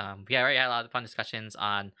had. We already had a lot of fun discussions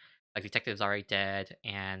on like Detectives Already Dead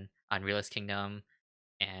and on Realist Kingdom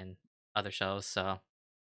and other shows.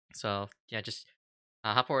 So yeah, just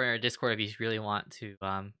hop over in our Discord if you really want to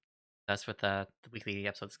us with the weekly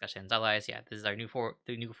episode discussions. Otherwise, yeah, this is our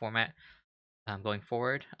the new format going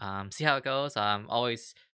forward. See how it goes.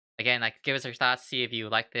 Always again, like give us your thoughts. See if you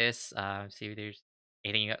like this. See if there's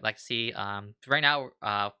anything you'd like to see. Right now,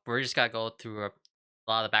 we're just gonna go through a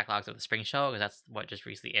lot of the backlogs of the spring show because that's what just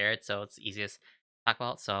recently aired, so it's the easiest to talk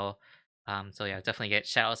about. So yeah, definitely get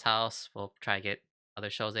Shadow's House. We'll try to get other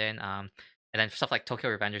shows in. And then for stuff like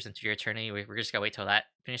Tokyo Revengers and To Your Eternity, we're just gonna wait till that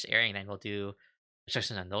finishes airing, and then we'll do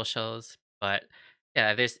discussions on those shows. But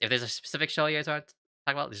yeah, if there's a specific show you guys want to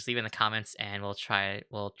talk about, just leave it in the comments, and we'll try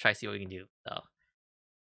to see what we can do. So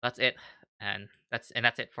that's it, and that's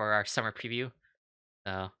it for our summer preview.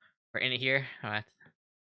 So we're in it here. All right.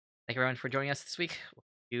 Thank you everyone for joining us this week. We'll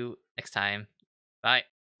see you next time. Bye.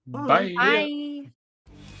 Bye. Bye. Bye.